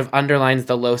sort of underlines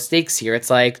the low stakes here. It's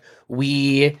like,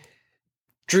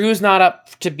 Drew's not up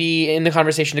to be in the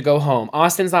conversation to go home.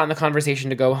 Austin's not in the conversation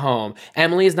to go home.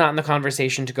 Emily's not in the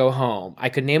conversation to go home. I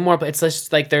could name more, but it's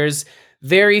just like there's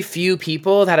very few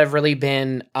people that have really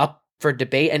been up for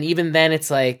debate. And even then,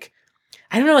 it's like,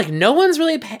 I don't know, like no one's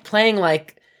really playing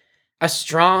like a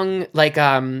strong, like,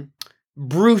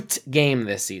 brute game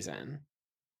this season.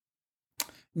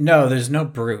 No, there's no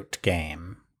brute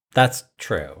game. That's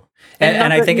true.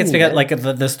 And I think it's because like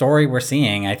the story we're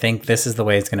seeing, I think this is the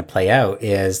way it's going to play out,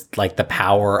 is like the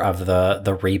power of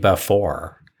the Reba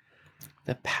 4.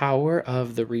 The power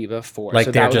of the Reba 4. Like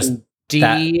so they're that just would be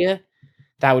D,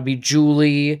 that would be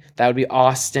Julie, that would be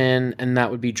Austin, and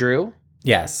that would be Drew?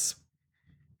 Yes.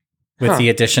 With the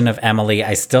addition of Emily,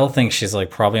 I still think she's like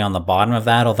probably on the bottom of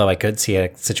that, although I could see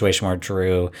a situation where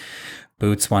Drew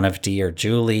boots one of D or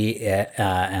Julie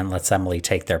and lets Emily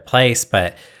take their place.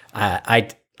 But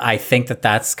I think that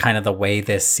that's kind of the way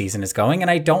this season is going,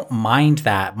 and I don't mind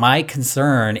that. My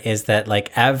concern is that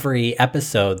like every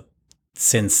episode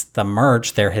since the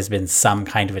merge, there has been some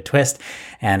kind of a twist.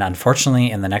 And unfortunately,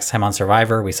 in the next time on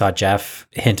Survivor, we saw Jeff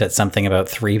hint at something about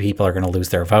 3 people are going to lose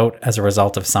their vote as a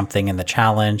result of something in the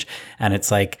challenge. And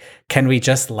it's like, can we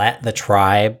just let the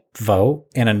tribe vote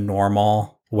in a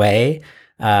normal way?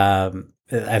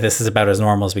 This is about as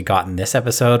normal as we got in this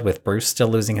episode, with Bruce still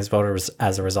losing his vote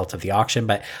as a result of the auction.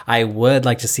 But I would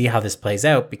like to see how this plays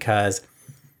out, because,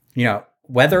 you know,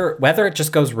 whether it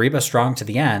just goes Reba strong to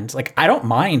the end, like I don't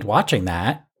mind watching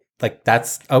that. Like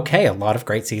that's okay. A lot of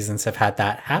great seasons have had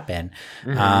that happen.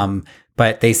 Mm-hmm.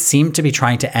 But they seem to be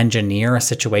trying to engineer a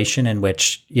situation in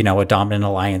which, you know, a dominant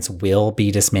alliance will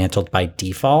be dismantled by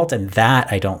default. And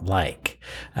that I don't like.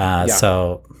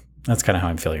 So that's kind of how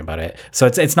I'm feeling about it. So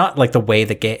it's not like the way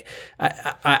the game,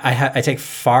 I take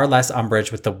far less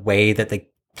umbrage with the way that the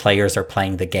players are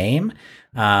playing the game.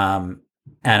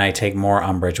 And I take more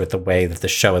umbrage with the way that the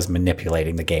show is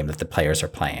manipulating the game that the players are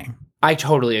playing. I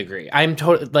totally agree. I'm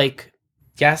totally like,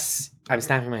 yes, I'm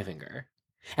snapping my finger.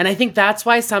 And I think that's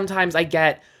why sometimes I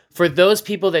get, for those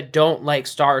people that don't like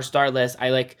star or starless, I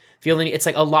like feeling it's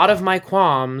like a lot of my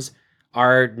qualms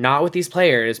are not with these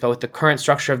players, but with the current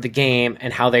structure of the game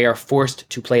and how they are forced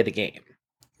to play the game.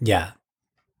 Yeah.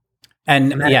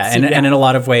 And in a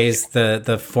lot of ways,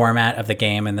 the format of the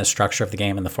game and the structure of the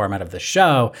game and the format of the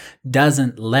show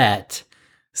doesn't let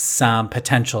some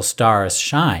potential stars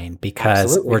shine,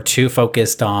 because we're too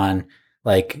focused on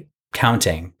like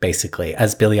counting, basically,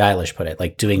 as Billie Eilish put it,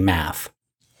 like doing math.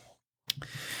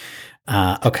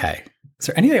 Okay. Is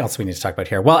there anything else we need to talk about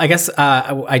here? Well, I guess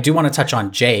I do want to touch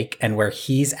on Jake and where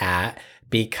he's at,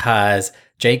 because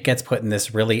Jake gets put in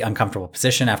this really uncomfortable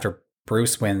position after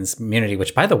Bruce wins immunity,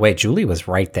 which, by the way, Julie was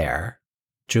right there.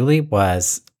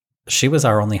 She was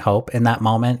our only hope in that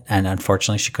moment, and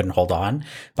unfortunately she couldn't hold on.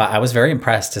 But I was very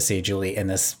impressed to see Julie in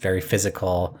this very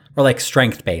physical or like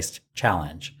strength-based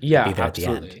challenge. Yeah, be there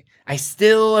absolutely. At the end. I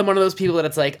still am one of those people that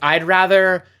it's like, I'd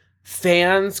rather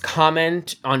fans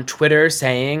comment on Twitter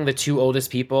saying the 2 oldest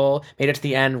people made it to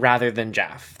the end rather than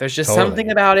Jeff. There's just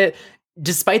something about it.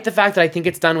 Despite the fact that I think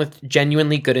it's done with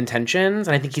genuinely good intentions,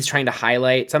 and I think he's trying to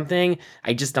highlight something,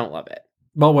 I just don't love it.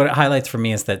 Well, what it highlights for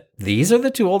me is that these are the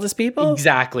 2 oldest people?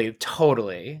 Exactly.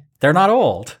 Totally. They're not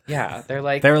old. Yeah. They're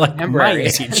like my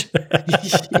age.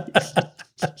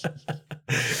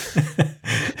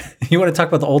 You want to talk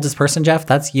about the oldest person, Jeff?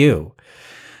 That's you.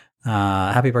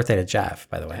 Happy birthday to Jeff,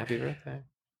 by the way. Happy birthday.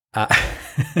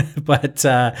 But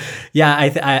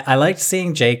I liked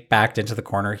seeing Jake backed into the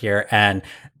corner here, and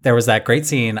there was that great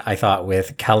scene, I thought,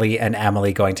 with Kelly and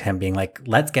Emily going to him being like,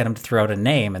 let's get him to throw out a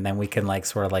name, and then we can like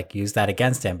sort of like use that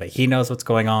against him, but he knows what's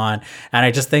going on. And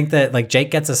I just think that like Jake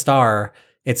gets a star,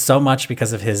 it's so much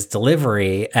because of his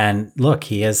delivery, and look,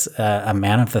 he is a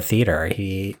man of the theater.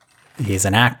 He's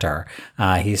an actor.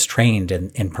 He's trained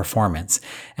in performance.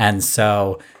 And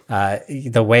so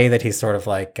the way that he's sort of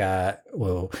like,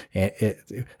 well,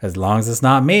 as long as it's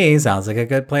not me, sounds like a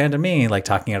good plan to me, like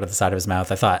talking out of the side of his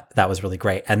mouth, I thought that was really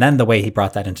great. And then the way he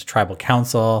brought that into tribal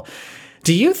council.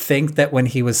 Do you think that when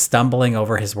he was stumbling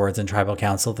over his words in tribal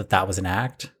council, that was an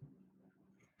act?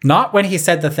 Not when he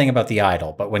said the thing about the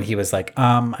idol, but when he was like,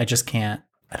 I just can't,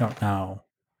 I don't know.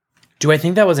 Do I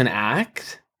think that was an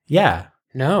act? Yeah.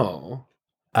 No.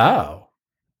 Oh.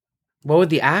 What would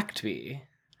the act be?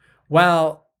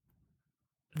 Well,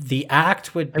 the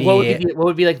act would be, What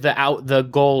would be like the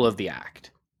goal of the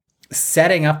act?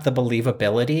 setting up the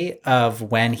believability of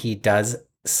when he does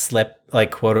slip,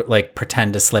 like quote, like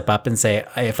pretend to slip up and say,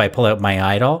 if I pull out my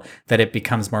idol, that it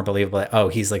becomes more believable. Oh,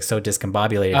 he's like so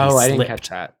discombobulated. Oh, he I didn't slipped. catch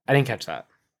that. I didn't catch that.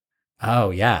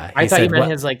 Oh, yeah. I thought you said, meant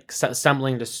what- his like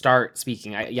stumbling to start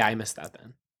speaking. I missed that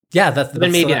then. Yeah, that's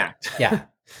Then maybe so an that- act. Yeah.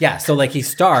 Yeah. So like he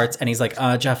starts and he's like,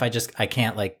 Jeff, I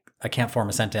can't form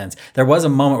a sentence. There was a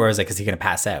moment where I was like, is he going to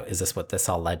pass out? Is this what this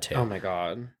all led to? Oh my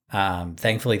God.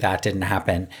 Thankfully that didn't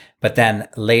happen. But then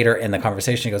later in the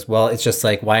conversation, he goes, well, it's just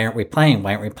like, why aren't we playing?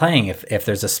 Why aren't we playing? If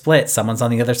there's a split, someone's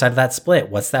on the other side of that split.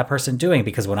 What's that person doing?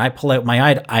 Because when I pull out my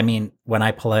idol,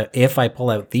 if I pull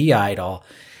out the idol,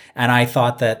 and I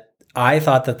thought that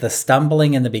the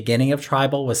stumbling in the beginning of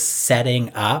Tribal was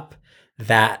setting up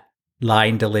that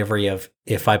line delivery of,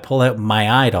 if I pull out my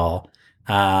idol,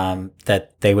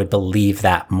 that they would believe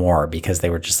that more because they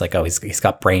were just like, oh, he's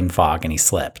got brain fog and he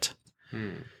slipped.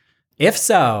 If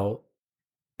so,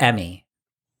 Emmy.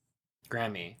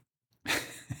 Grammy.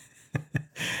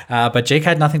 But Jake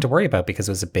had nothing to worry about because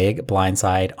it was a big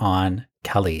blindside on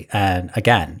Kelly. And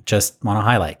again, just want to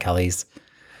highlight Kelly's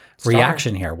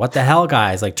reaction here. What the hell,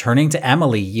 guys? Like turning to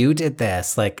Emily, you did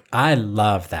this. Like, I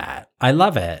love that. I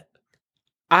love it.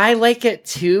 I like it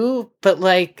too, but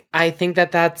like I think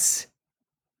that's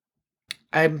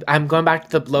I'm going back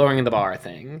to the lowering the bar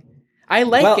thing. I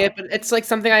like it, but it's like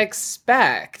something I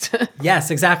expect.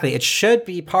 Yes, exactly. It should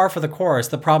be par for the course.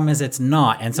 The problem is it's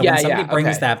not. And so when somebody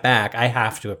brings that back, I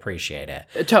have to appreciate it.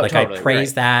 Totally, I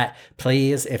praise that.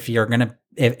 Please, if you're going to,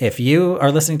 if you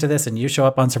are listening to this and you show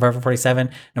up on Survivor 47,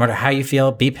 no matter how you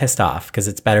feel, be pissed off because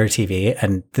it's better TV.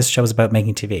 And this show's about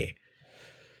making TV.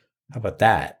 How about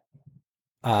that?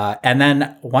 And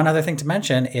then one other thing to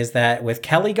mention is that with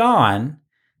Kelly gone,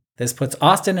 this puts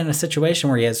Austin in a situation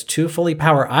where he has two fully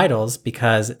power idols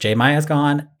because J. Maya's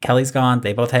gone, Kelly's gone.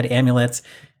 They both had amulets.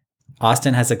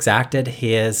 Austin has exacted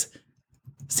his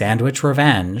sandwich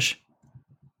revenge,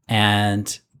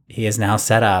 and he is now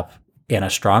set up in a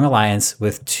strong alliance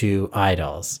with two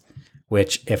idols,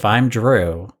 which if I'm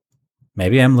Drew,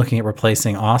 maybe I'm looking at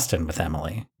replacing Austin with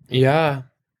Emily. Yeah.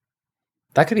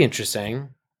 That could be interesting.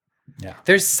 Yeah.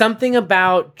 There's something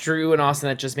about Drew and Austin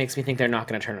that just makes me think they're not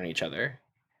going to turn on each other.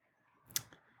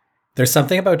 There's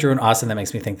something about Drew and Austin that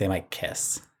makes me think they might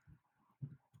kiss.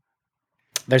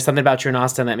 There's something about Drew and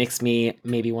Austin that makes me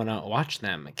maybe want to watch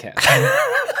them kiss.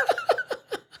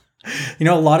 You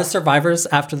know, a lot of survivors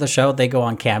after the show, they go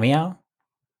on Cameo.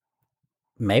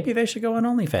 Maybe they should go on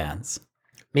OnlyFans.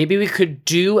 Maybe we could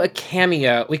do a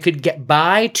cameo. We could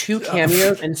buy two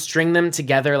cameos and string them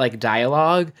together like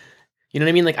dialogue. You know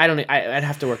what I mean? Like, I don't know. I'd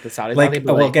have to work this out. Like,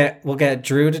 we'll get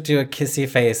Drew to do a kissy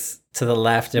face to the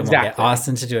left, and we'll get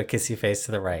Austin to do a kissy face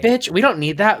to the right. Bitch, we don't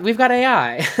need that. We've got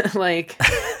AI. Like,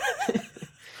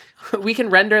 we can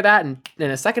render that in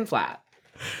a second flat.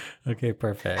 Okay,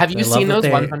 perfect. Have you seen those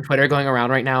ones on Twitter going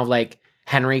around right now of like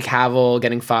Henry Cavill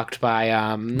getting fucked by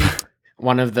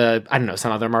one of the, I don't know,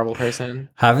 some other Marvel person?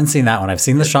 Haven't seen that one. I've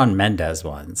seen the Shawn Mendes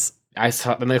ones. I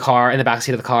saw them in the car, in the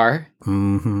backseat of the car.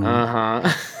 Mm-hmm.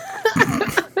 Uh-huh.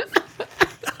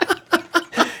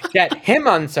 Get him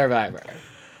on Survivor.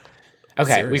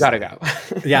 Okay, seriously. We gotta go.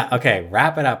 Yeah, okay,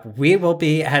 wrap it up. We will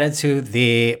be headed to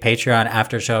the Patreon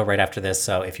after show right after this.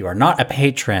 So if you are not a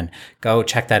patron, go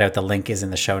check that out. The link is in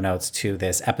the show notes to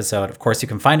this episode. Of course, you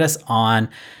can find us on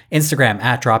Instagram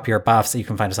at Drop Your Buffs. You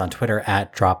can find us on Twitter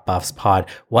at Drop Buffs Pod.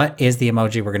 What is the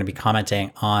emoji we're going to be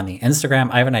commenting on the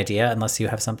Instagram? I have an idea, unless you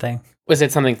have something. Was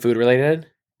it something food related?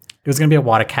 It was going to be a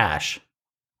wad of cash.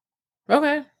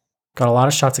 Okay. Got a lot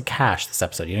of shots of cash this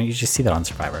episode. You don't usually see that on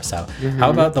Survivor. So how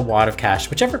about the wad of cash?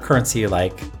 Whichever currency you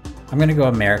like. I'm going to go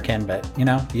American, but you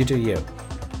know, you do you.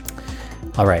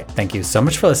 All right. Thank you so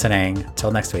much for listening.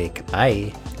 Till next week.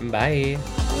 Bye. Bye.